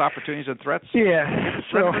 weaknesses, opportunities, and threats. Yeah.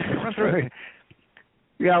 Run through it.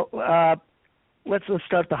 Yeah. Let's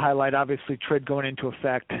start the highlight. Obviously, TRID going into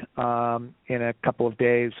effect in a couple of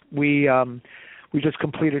days. We just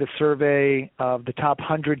completed a survey of the top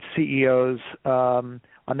 100 CEOs on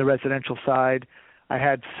the residential side. I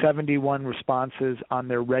had 71 responses on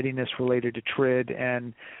their readiness related to TRID,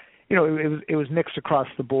 and it was mixed across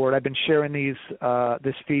the board. I've been sharing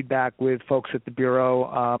this feedback with folks at the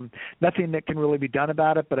Bureau. Nothing that can really be done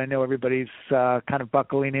about it, but I know everybody's kind of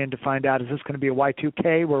buckling in to find out, is this going to be a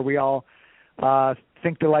Y2K where we all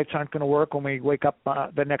think the lights aren't going to work when we wake up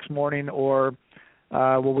the next morning, or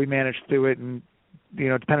will we manage through it? And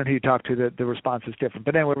depending on who you talk to, the response is different.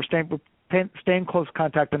 But anyway, we're staying in close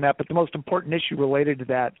contact on that. But the most important issue related to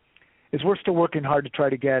that is we're still working hard to try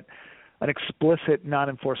to get an explicit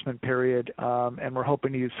non-enforcement period, and we're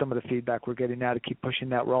hoping to use some of the feedback we're getting now to keep pushing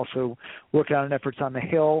that. We're also working on efforts on the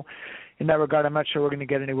Hill. In that regard, I'm not sure we're going to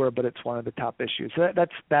get anywhere, but it's one of the top issues. So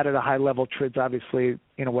that's that at a high level. TRID's obviously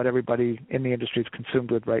what everybody in the industry is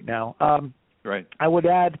consumed with right now. Right. I would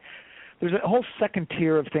add, there's a whole second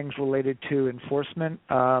tier of things related to enforcement.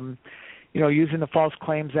 Using the False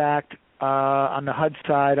Claims Act on the HUD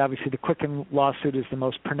side, obviously the Quicken lawsuit is the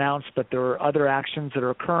most pronounced, but there are other actions that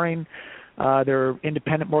are occurring. There are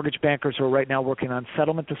independent mortgage bankers who are right now working on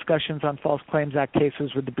settlement discussions on False Claims Act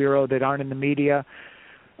cases with the Bureau that aren't in the media.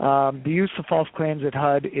 The use of false claims at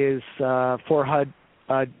HUD is for HUD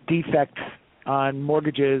defect on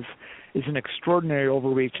mortgages is an extraordinary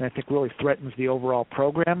overreach, and I think really threatens the overall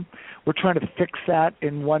program. We're trying to fix that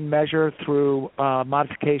in one measure through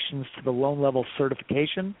modifications to the loan level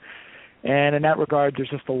certification. And in that regard, there's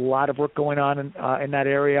just a lot of work going on in that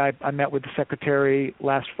area. I met with the Secretary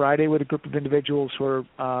last Friday with a group of individuals who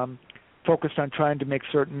are focused on trying to make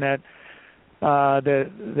certain that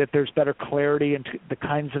that there's better clarity into the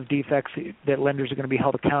kinds of defects that lenders are going to be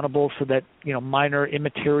held accountable, so that minor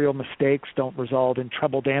immaterial mistakes don't result in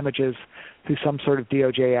treble damages through some sort of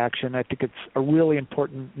DOJ action. I think it's a really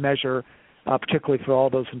important measure, particularly for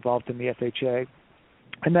all those involved in the FHA.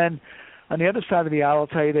 And then on the other side of the aisle, I'll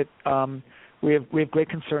tell you that we have great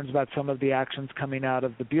concerns about some of the actions coming out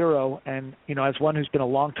of the Bureau. And, as one who's been a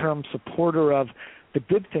long-term supporter of the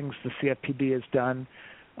good things the CFPB has done,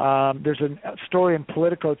 there's a story in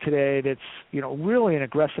Politico today that's, really an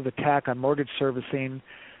aggressive attack on mortgage servicing.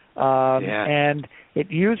 And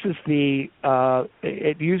it uses the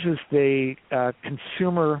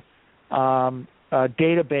consumer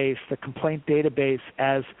database, the complaint database,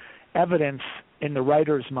 as evidence in the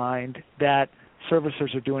writer's mind that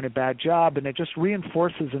servicers are doing a bad job, and it just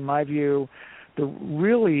reinforces, in my view, the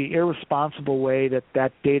really irresponsible way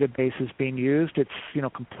that database is being used. It's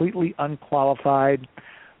completely unqualified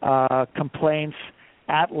complaints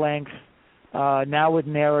at length, now with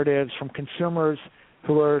narratives from consumers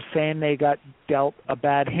who are saying they got dealt a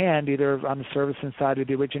bad hand, either on the servicing side or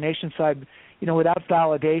the origination side. Without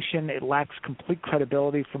validation, it lacks complete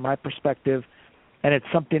credibility from my perspective, and it's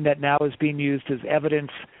something that now is being used as evidence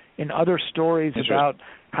in other stories about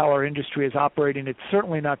how our industry is operating. It's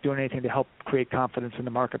certainly not doing anything to help create confidence in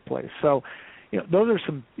the marketplace. So, those are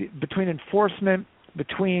some, between enforcement,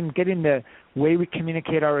 between getting the way we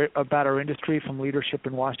communicate about our industry from leadership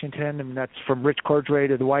in Washington, and that's from Rich Cordray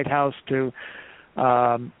to the White House to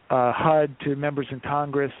HUD to members in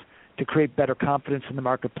Congress, to create better confidence in the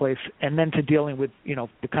marketplace, and then to dealing with,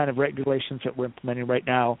 the kind of regulations that we're implementing right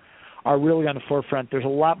now are really on the forefront. There's a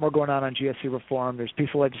lot more going on GSE reform. There's piece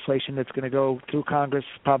of legislation that's going to go through Congress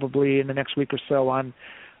probably in the next week or so on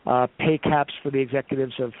pay caps for the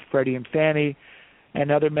executives of Freddie and Fannie, and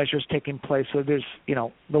other measures taking place. So there's,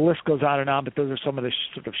 the list goes on, but those are some of the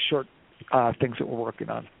sort of short things that we're working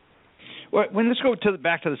on. Well, let's go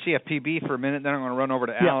back to the CFPB for a minute, then I'm going to run over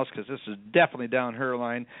to Alice because this is definitely down her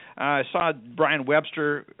line. I saw Brian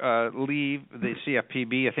Webster leave the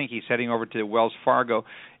CFPB. I think he's heading over to Wells Fargo.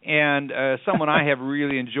 And someone I have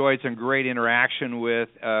really enjoyed some great interaction with,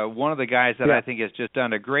 one of the guys that I think has just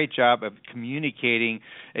done a great job of communicating,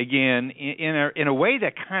 again, in a way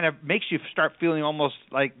that kind of makes you start feeling almost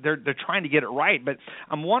like they're trying to get it right. But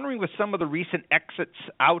I'm wondering, with some of the recent exits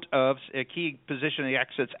out of key position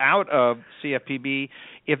exits out of CFPB,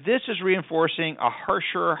 if this is reinforcing a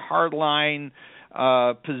harsher, hardline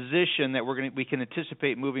position that we can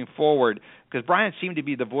anticipate moving forward, because Brian seemed to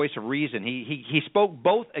be the voice of reason. He spoke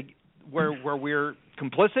both where we're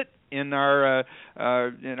complicit in our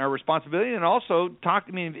responsibility, and also talked.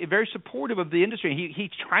 I mean, very supportive of the industry. He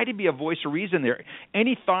tried to be a voice of reason there.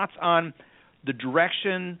 Any thoughts on the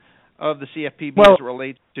direction of the CFPB as it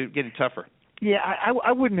relates to getting tougher? Yeah,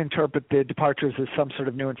 I wouldn't interpret the departures as some sort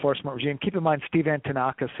of new enforcement regime. Keep in mind, Steve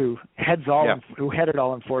Antonakis, who headed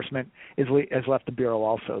all enforcement, has left the Bureau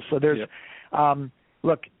also. So there's,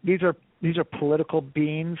 look, these are political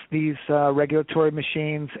beings, these regulatory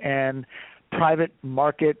machines, and private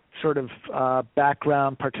market sort of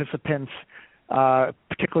background participants,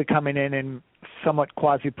 particularly coming in somewhat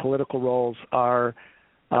quasi-political roles, are.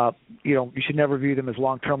 You should never view them as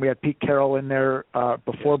long-term. We had Pete Carroll in there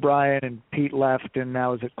before Brian, and Pete left and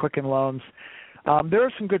now is at Quicken Loans. There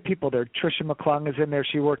are some good people there. Tricia McClung is in there.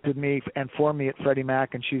 She worked with me and for me at Freddie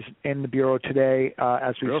Mac, and she's in the Bureau today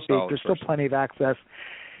as we speak. There's still plenty of access.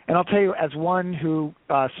 And I'll tell you, as one who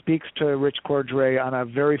speaks to Rich Cordray on a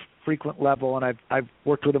very frequent level, and I've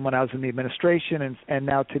worked with him when I was in the administration and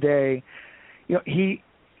now today,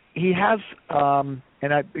 he has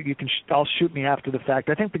I'll shoot me after the fact.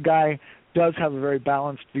 I think the guy does have a very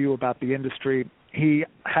balanced view about the industry. He's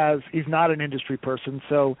not an industry person,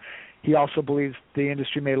 so he also believes the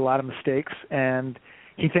industry made a lot of mistakes, and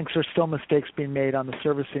he thinks there's still mistakes being made on the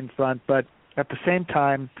servicing front. But at the same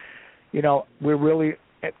time, we're really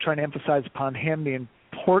trying to emphasize upon him the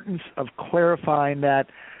importance of clarifying that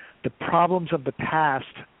the problems of the past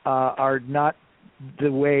are not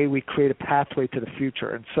the way we create a pathway to the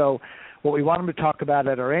future. And so what we want him to talk about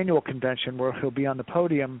at our annual convention, where he'll be on the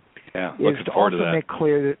podium, is to also make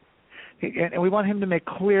clear that, and we want him to make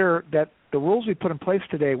clear that the rules we put in place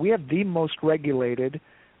today, we have the most regulated,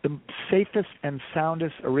 the safest and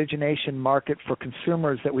soundest origination market for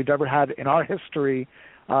consumers that we've ever had in our history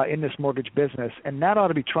in this mortgage business, and that ought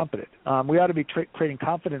to be trumpeted. We ought to be creating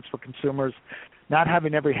confidence for consumers, not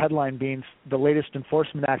having every headline being the latest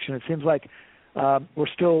enforcement action. It seems like we're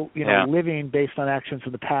still, living based on actions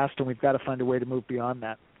in the past, and we've got to find a way to move beyond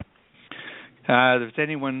that. If there's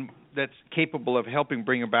anyone that's capable of helping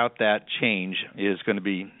bring about that change, is going to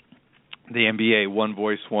be the MBA, one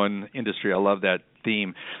voice, one industry. I love that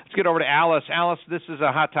theme. Let's get over to Alice. Alice, this is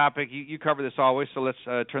a hot topic. You cover this always, so let's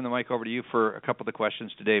turn the mic over to you for a couple of the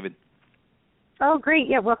questions to David. Oh, great.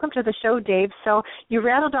 Yeah, welcome to the show, Dave. So you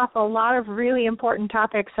rattled off a lot of really important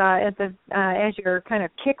topics as your kind of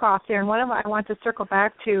kickoff there, and one of them I want to circle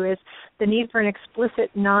back to is the need for an explicit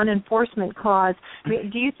non-enforcement clause. I mean,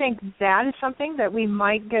 do you think that is something that we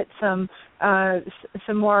might get some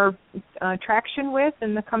more traction with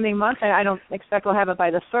in the coming months? I don't expect we'll have it by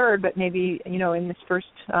the 3rd, but maybe, in this first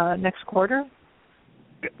next quarter?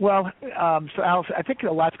 Well, so Alice, I think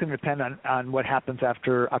a lot's going to depend on what happens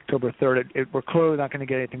after October 3rd. We're clearly not going to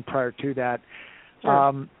get anything prior to that.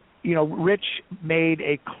 Sure. Rich made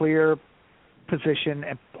a clear position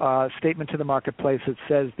and statement to the marketplace that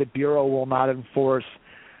says the Bureau will not enforce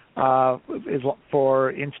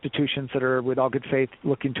for institutions that are with all good faith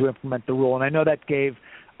looking to implement the rule. And I know that gave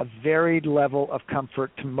a varied level of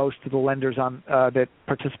comfort to most of the lenders that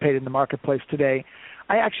participate in the marketplace today.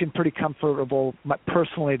 I actually am pretty comfortable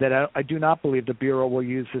personally that I do not believe the Bureau will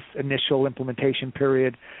use this initial implementation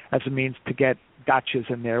period as a means to get gotchas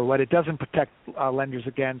in there. What it doesn't protect lenders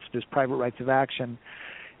against is private rights of action.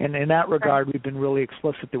 And in that regard, we've been really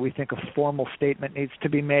explicit that we think a formal statement needs to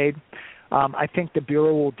be made. I think the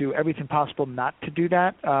Bureau will do everything possible not to do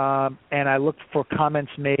that. And I look for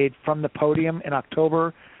comments made from the podium in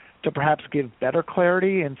October to perhaps give better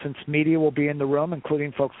clarity. And since media will be in the room,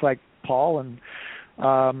 including folks like Paul and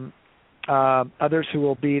others who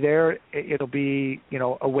will be there, it'll be,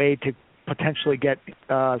 a way to potentially get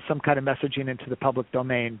some kind of messaging into the public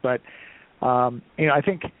domain. But, I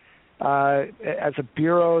think as a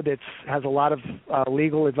bureau that has a lot of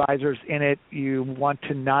legal advisors in it, you want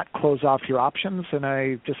to not close off your options. And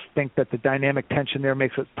I just think that the dynamic tension there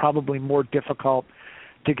makes it probably more difficult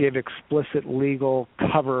to give explicit legal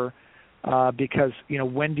cover because,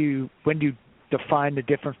 when do you define the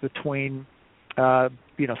difference between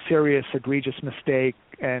serious, egregious mistake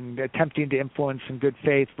and attempting to influence in good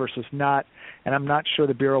faith versus not. And I'm not sure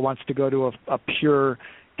the Bureau wants to go to a pure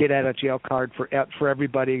get-out-of-jail card for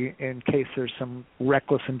everybody in case there's some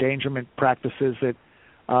reckless endangerment practices that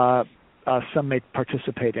some may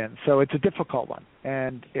participate in. So it's a difficult one,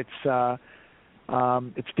 and it's a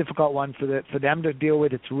difficult one for them to deal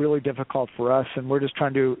with. It's really difficult for us, and we're just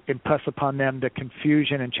trying to impress upon them the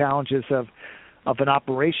confusion and challenges of an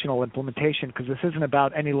operational implementation, because this isn't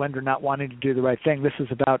about any lender not wanting to do the right thing. This is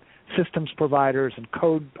about systems providers and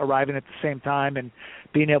code arriving at the same time and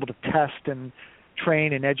being able to test and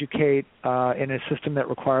train and educate in a system that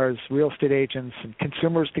requires real estate agents and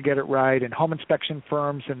consumers to get it right, and home inspection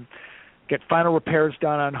firms, and get final repairs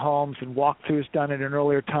done on homes and walkthroughs done at an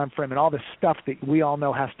earlier time frame, and all this stuff that we all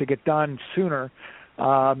know has to get done sooner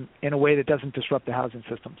in a way that doesn't disrupt the housing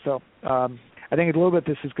system. So I think a little bit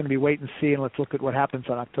this is going to be wait and see, and let's look at what happens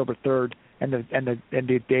on October 3rd and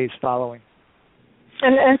the days following.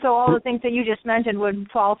 And so all the things that you just mentioned would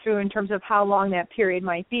fall through in terms of how long that period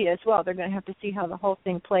might be as well. They're going to have to see how the whole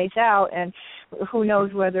thing plays out, and who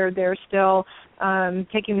knows whether they're still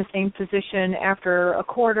taking the same position after a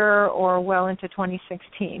quarter or well into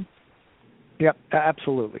 2016. Yep,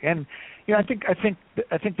 absolutely. And I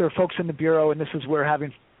think there are folks in the Bureau, and this is where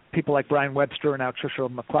having people like Brian Webster and now Tricia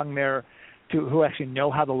McClung there who actually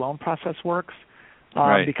know how the loan process works,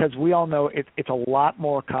 right. Because we all know it's a lot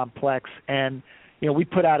more complex. And we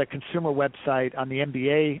put out a consumer website on the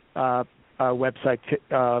MBA website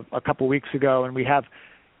a couple weeks ago, and we have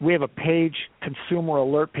a page, consumer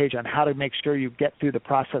alert page, on how to make sure you get through the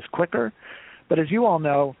process quicker. But as you all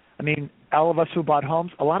know, all of us who bought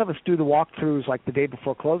homes, a lot of us do the walkthroughs like the day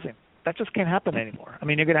before closing. That just can't happen anymore.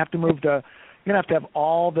 You're going to have to you're going to have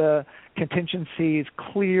all the contingencies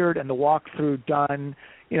cleared and the walkthrough done,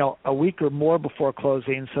 a week or more before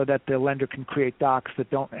closing, so that the lender can create docs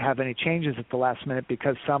that don't have any changes at the last minute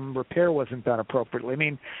because some repair wasn't done appropriately.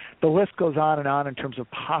 The list goes on in terms of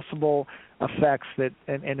possible effects that,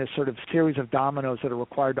 and a sort of series of dominoes that are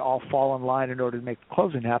required to all fall in line in order to make the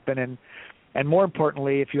closing happen. And more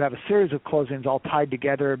importantly, if you have a series of closings all tied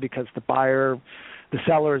together because the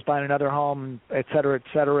seller is buying another home, et cetera,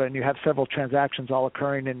 and you have several transactions all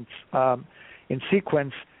occurring in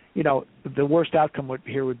sequence, the worst outcome would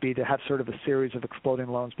be to have sort of a series of exploding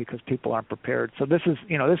loans because people aren't prepared. So this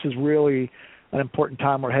is really an important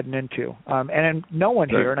time we're heading into. And no one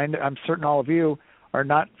here, and I'm certain all of you, are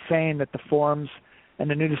not saying that the forms and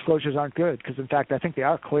the new disclosures aren't good, because in fact I think they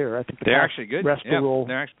are clear. I think they're actually good. Rest the rule.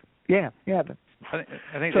 Yeah.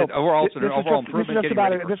 I think that overall improvement.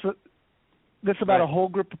 This is about a whole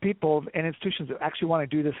group of people and institutions that actually want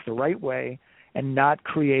to do this the right way and not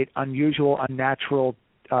create unusual, unnatural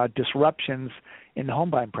disruptions in the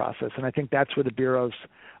home buying process. And I think that's where the Bureau's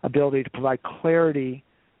ability to provide clarity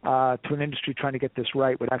to an industry trying to get this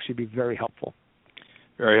right would actually be very helpful.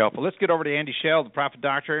 Very helpful. Let's get over to Andy Schell, the Profit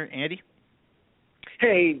Doctor. Andy?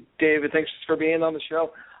 Hey, David, thanks for being on the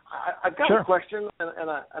show. I've got Sure. a question,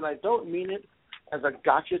 and I don't mean it as a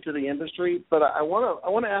gotcha to the industry, but I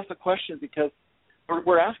want to ask the question because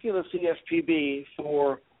we're asking the CFPB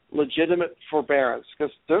for legitimate forbearance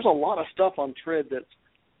because there's a lot of stuff on TRID that's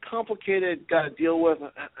complicated, got to deal with.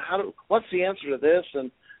 What's the answer to this?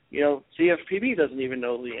 And CFPB doesn't even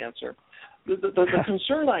know the answer. The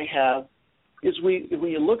concern I have is when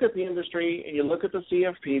you look at the industry and you look at the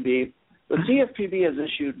CFPB has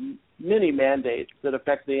issued many mandates that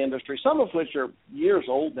affect the industry, some of which are years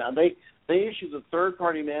old now. They issued a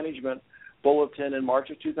third-party management bulletin in March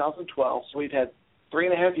of 2012, so we've had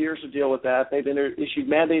 3.5 years to deal with that. They've issued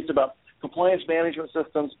mandates about compliance management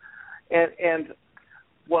systems, and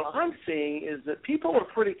what I'm seeing is that people are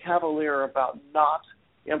pretty cavalier about not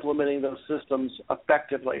implementing those systems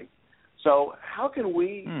effectively. So how can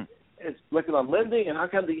we, as looking on lending, and how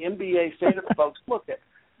can the MBA say to the folks, look,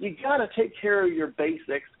 you got to take care of your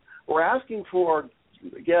basics. We're asking for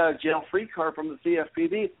a jail-free card from the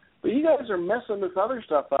CFPB, but you guys are messing this other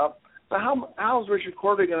stuff up. So how is Richard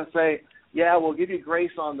Corby going to say, yeah, we'll give you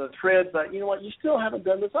grace on the TRID, but you know what, you still haven't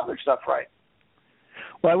done this other stuff right?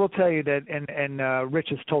 Well, I will tell you that, and Rich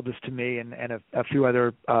has told this to me and a few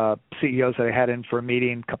other CEOs that I had in for a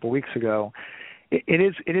meeting a couple of weeks ago. It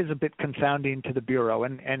is a bit confounding to the Bureau,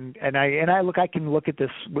 and I can look at this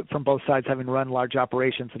from both sides, having run large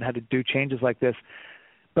operations and had to do changes like this.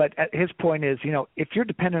 But his point is, if you're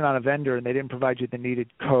dependent on a vendor and they didn't provide you the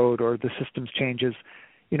needed code or the systems changes,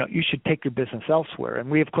 you should take your business elsewhere. And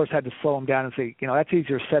we, of course, had to slow him down and say, that's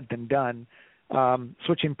easier said than done.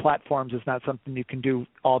 Switching platforms is not something you can do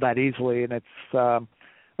all that easily, and it's a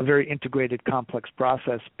very integrated, complex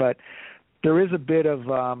process. But there is a bit of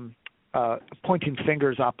pointing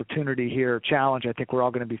fingers opportunity here, challenge I think we're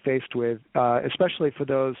all going to be faced with, especially for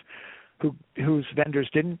those whose vendors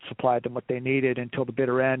didn't supply them what they needed until the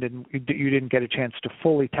bitter end, and you didn't get a chance to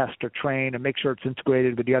fully test or train and make sure it's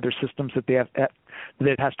integrated with the other systems that that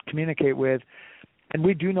it has to communicate with. And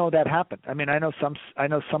we do know that happened. I mean, I know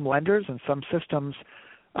some lenders and some systems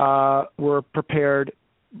were prepared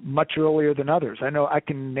much earlier than others. I know I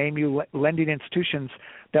can name you lending institutions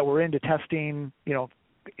that were into testing,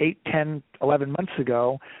 8, 10, 11 months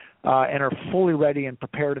ago, and are fully ready and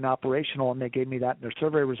prepared and operational, and they gave me that in their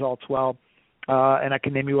survey results. Well, and I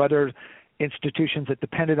can name you other institutions that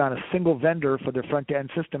depended on a single vendor for their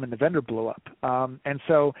front-end system, and the vendor blew up. And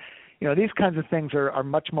so, these kinds of things are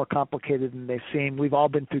much more complicated than they seem. We've all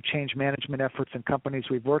been through change management efforts in companies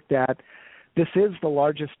we've worked at. This is the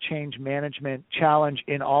largest change management challenge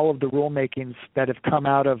in all of the rulemakings that have come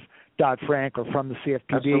out of Dodd-Frank or from the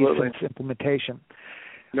CFPB Absolutely. Since implementation.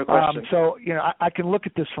 No question. So, I can look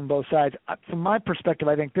at this from both sides. From my perspective,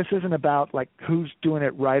 I think this isn't about who's doing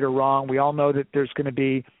it right or wrong. We all know that there's going to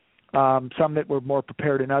be some that were more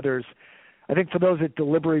prepared than others. I think for those that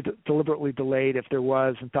deliberately delayed, if there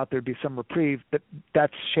was, and thought there'd be some reprieve,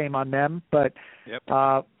 that's shame on them. But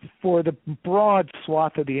for the broad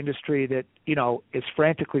swath of the industry that is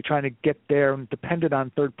frantically trying to get there and depended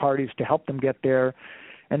on third parties to help them get there,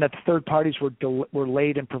 and that the third parties were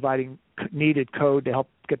late in providing needed code to help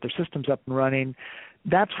get their systems up and running,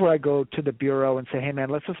 that's where I go to the Bureau and say, hey, man,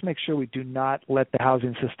 let's just make sure we do not let the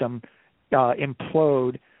housing system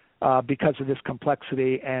implode because of this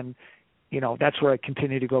complexity. And that's where I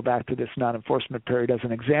continue to go back to this non-enforcement period as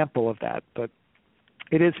an example of that. But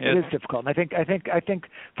it is difficult. And I think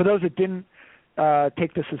for those that didn't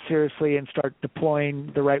take this as seriously and start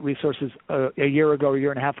deploying the right resources a year ago, a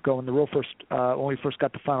year and a half ago, when the rule when we first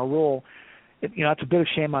got the final rule, it's a bit of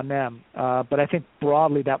shame on them. But I think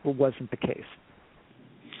broadly that wasn't the case.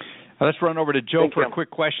 Let's run over to Joe for a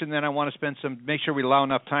quick question. Then I want to make sure we allow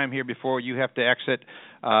enough time here before you have to exit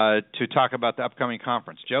to talk about the upcoming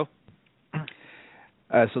conference. Joe?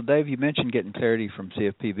 So, Dave, you mentioned getting clarity from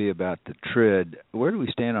CFPB about the TRID. Where do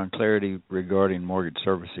we stand on clarity regarding mortgage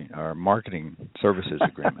servicing or marketing services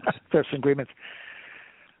agreements? Servicing agreements.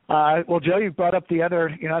 Well, Joe, you brought up the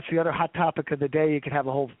other, that's the other hot topic of the day. You could have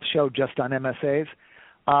a whole show just on MSAs.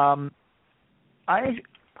 I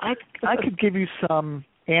could give you some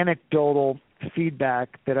anecdotal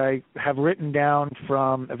feedback that I have written down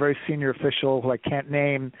from a very senior official who I can't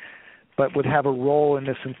name, but would have a role in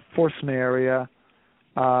this enforcement area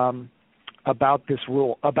about this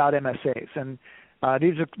rule, about MSAs. And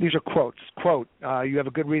these are quotes. Quote, you have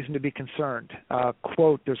a good reason to be concerned.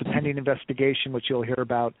 Quote, there's a pending investigation, which you'll hear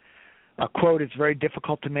about. Quote, it's very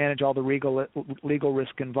difficult to manage all the legal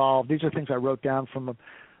risk involved. These are things I wrote down from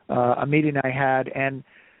a meeting I had. And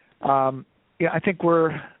I think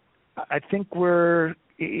we're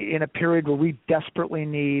in a period where we desperately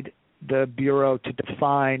need the Bureau to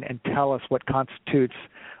define and tell us what constitutes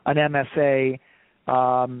an MSA,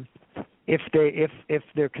 if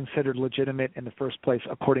they're considered legitimate in the first place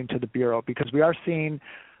according to the Bureau, because we are seeing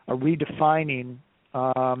a redefining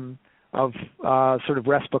of sort of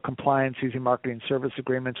RESPA compliance using marketing service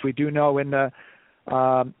agreements. We do know in the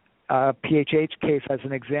PHH case, as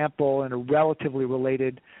an example, in a relatively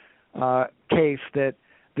related case, that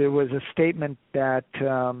there was a statement that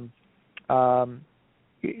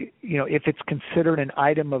if it's considered an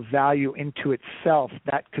item of value into itself,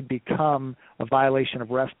 that could become a violation of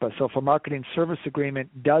RESPA. So if a marketing service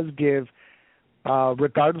agreement does give,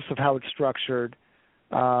 regardless of how it's structured,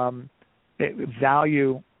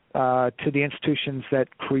 value to the institutions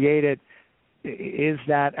that create it, is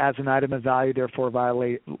that as an item of value, therefore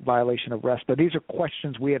a violation of RESPA? These are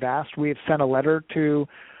questions we have asked. We have sent a letter to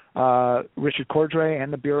Richard Cordray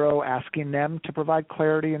and the Bureau asking them to provide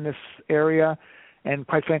clarity in this area. And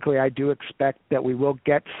quite frankly, I do expect that we will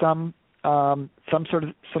get some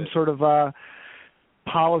sort of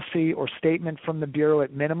policy or statement from the Bureau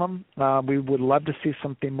at minimum. We would love to see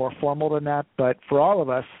something more formal than that. But for all of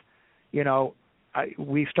us,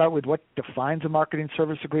 we start with what defines a marketing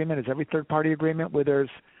service agreement. Is every third-party agreement where there's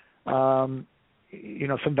some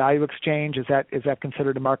value exchange, is that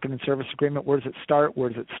considered a marketing service agreement? Where does it start? Where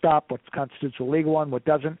does it stop? What constitutes a legal one? What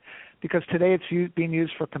doesn't? Because today it's being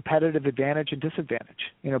used for competitive advantage and disadvantage.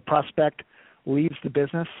 Prospect leaves the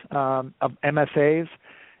business of MSAs,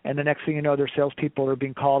 and the next thing you know, their salespeople are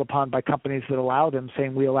being called upon by companies that allow them,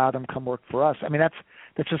 saying, we allow them, come work for us. I mean, that's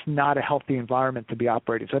just not a healthy environment to be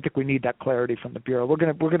operating. So I think we need that clarity from the Bureau. We're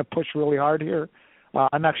gonna push really hard here.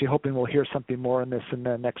 I'm actually hoping we'll hear something more on this in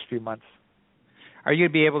the next few months. Are you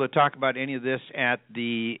going to be able to talk about any of this at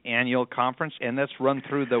the annual conference? And let's run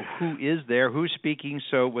through the who is there, who's speaking.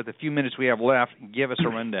 So with the few minutes we have left, give us a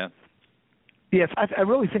rundown. Yes, I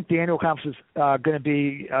really think the annual conference is going to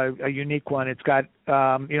be a unique one. It's got,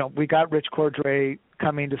 we got Rich Cordray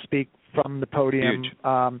coming to speak from the podium. Huge.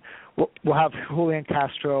 We'll have Julian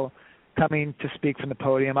Castro coming to speak from the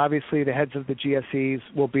podium. Obviously, the heads of the GSEs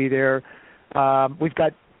will be there. We've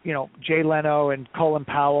got, Jay Leno and Colin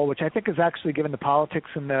Powell, which I think is actually, given the politics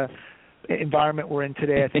and the environment we're in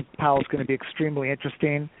today, I think Powell's going to be extremely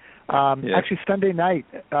interesting. Actually, Sunday night,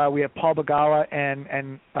 we have Paul Begala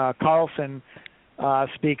and Carlson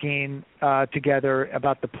speaking together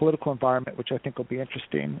about the political environment, which I think will be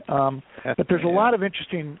interesting. But there's a lot of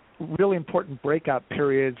interesting, really important breakout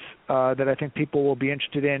periods that I think people will be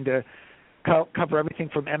interested in to cover everything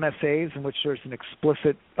from MSAs, in which there's an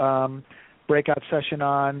explicit breakout session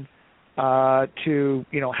on, to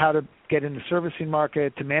how to get in the servicing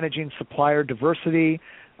market, to managing supplier diversity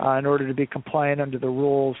in order to be compliant under the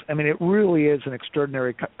rules. I mean, it really is an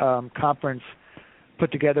extraordinary conference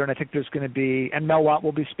put together, and I think there's going to be, and Mel Watt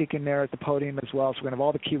will be speaking there at the podium as well, so we're going to have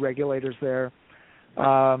all the key regulators there.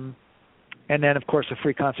 And then, of course, a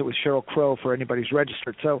free concert with Sheryl Crow for anybody who's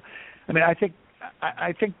registered. So, I mean, I think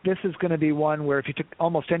this is going to be one where if you took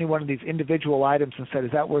almost any one of these individual items and said, is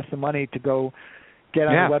that worth the money to go get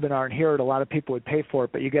on the webinar and hear it, a lot of people would pay for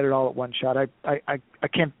it, but you get it all at one shot. I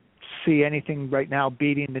can't see anything right now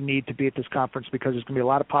beating the need to be at this conference, because there's going to be a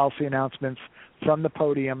lot of policy announcements from the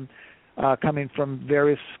podium coming from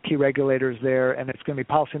various key regulators there, and it's going to be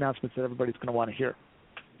policy announcements that everybody's going to want to hear.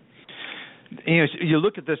 You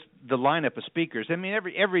look at the lineup of speakers. I mean,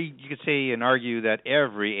 every you could say and argue that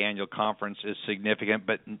every annual conference is significant,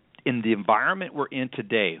 but in the environment we're in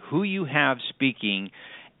today, who you have speaking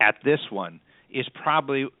at this one is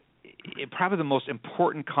probably the most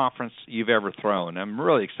important conference you've ever thrown. I'm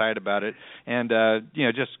really excited about it, and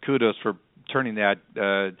just kudos for turning that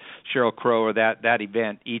Sheryl Crow or that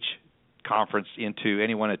event each conference into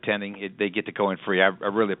anyone attending. They get to go in free. I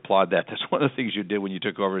really applaud that. That's one of the things you did when you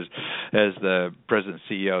took over as the president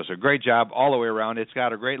and CEO. So great job all the way around. It's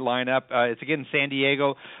got a great lineup. It's again in San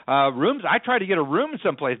Diego. Rooms. I tried to get a room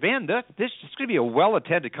someplace. Man, this is going to be a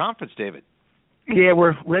well-attended conference, David. Yeah,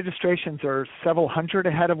 registrations are several hundred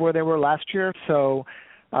ahead of where they were last year. So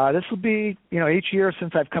this will be, each year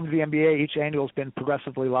since I've come to the MBA, each annual has been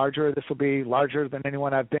progressively larger. This will be larger than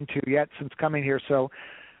anyone I've been to yet since coming here. So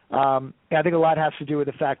I think a lot has to do with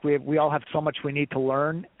the fact we all have so much we need to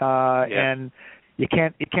learn, and you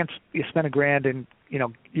spend $1,000 and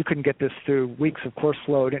you couldn't get this through weeks of course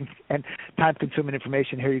load and time-consuming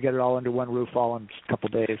information. Here you get it all under one roof all in just a couple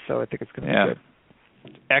of days. So I think it's going to be good.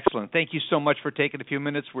 Excellent. Thank you so much for taking a few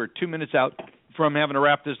minutes. We're 2 minutes out from having to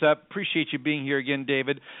wrap this up. Appreciate you being here again,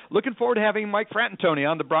 David. Looking forward to having Mike Frantantoni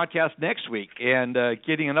on the broadcast next week and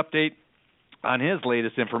getting an update on his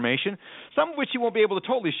latest information, some of which he won't be able to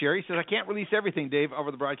totally share. He says, I can't release everything, Dave,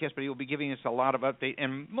 over the broadcast, but he will be giving us a lot of update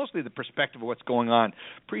and mostly the perspective of what's going on.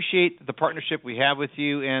 Appreciate the partnership we have with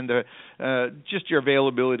you and just your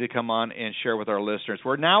availability to come on and share with our listeners.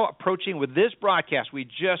 We're now approaching, with this broadcast, we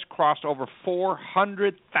just crossed over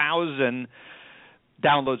 400,000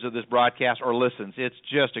 downloads of this broadcast or listens. It's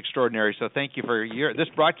just extraordinary. So thank you for your. This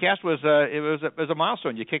broadcast was a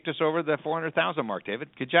milestone. You kicked us over the 400,000 mark, David.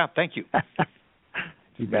 Good job. Thank you.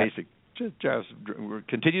 Amazing. Just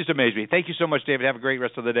continues to amaze me. Thank you so much, David. Have a great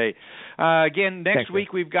rest of the day. Again, next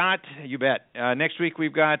week we've got, you bet, next week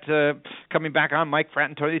we've got coming back on Mike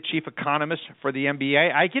Fratantoni, the chief economist for the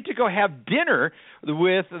MBA. I get to go have dinner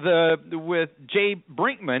with Jay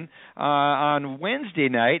Brinkman on Wednesday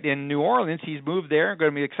night in New Orleans. He's moved there. I'm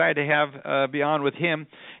going to be excited to have be on with him,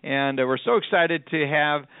 and we're so excited to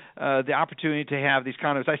have the opportunity to have these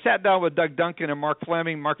economists. I sat down with Doug Duncan and Mark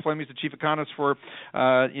Fleming. Mark Fleming is the chief economist for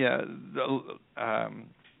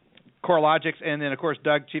CoreLogics, and then, of course,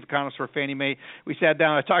 Doug, chief economist for Fannie Mae. We sat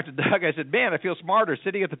down. I talked to Doug. I said, man, I feel smarter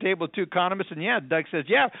sitting at the table with two economists. And, yeah, Doug says,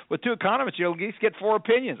 yeah, with two economists, you'll at least get four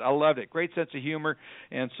opinions. I loved it. Great sense of humor.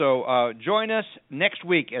 And so join us next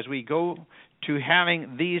week as we go to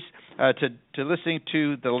having these, to listening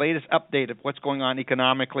to the latest update of what's going on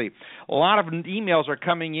economically. A lot of emails are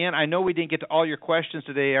coming in. I know we didn't get to all your questions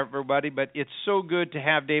today, everybody, but it's so good to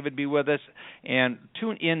have David be with us. And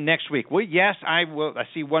tune in next week. Well, yes, I will. I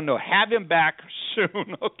see one note. Have him back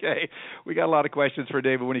soon. Okay. We got a lot of questions for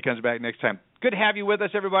David when he comes back next time. Good to have you with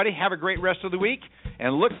us, everybody. Have a great rest of the week,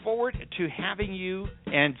 and look forward to having you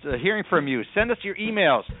and hearing from you. Send us your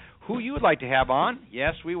emails. Who you would like to have on.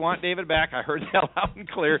 Yes, we want David back. I heard that loud and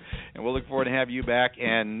clear, and we'll look forward to have you back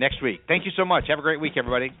and next week. Thank you so much. Have a great week,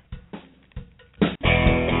 everybody.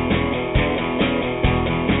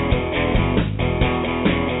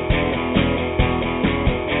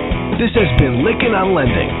 This has been Lykken on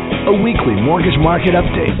Lending, a weekly mortgage market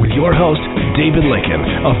update with your host, David Lykken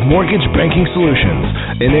of Mortgage Banking Solutions,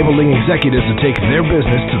 enabling executives to take their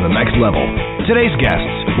business to the next level. Today's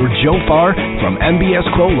guests were Joe Farr from MBS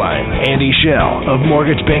Quoteline, Andy Schell of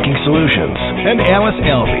Mortgage Banking Solutions, and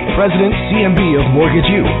Alvey, President, CMB of Mortgage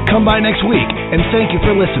U. Come by next week, and thank you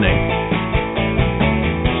for listening.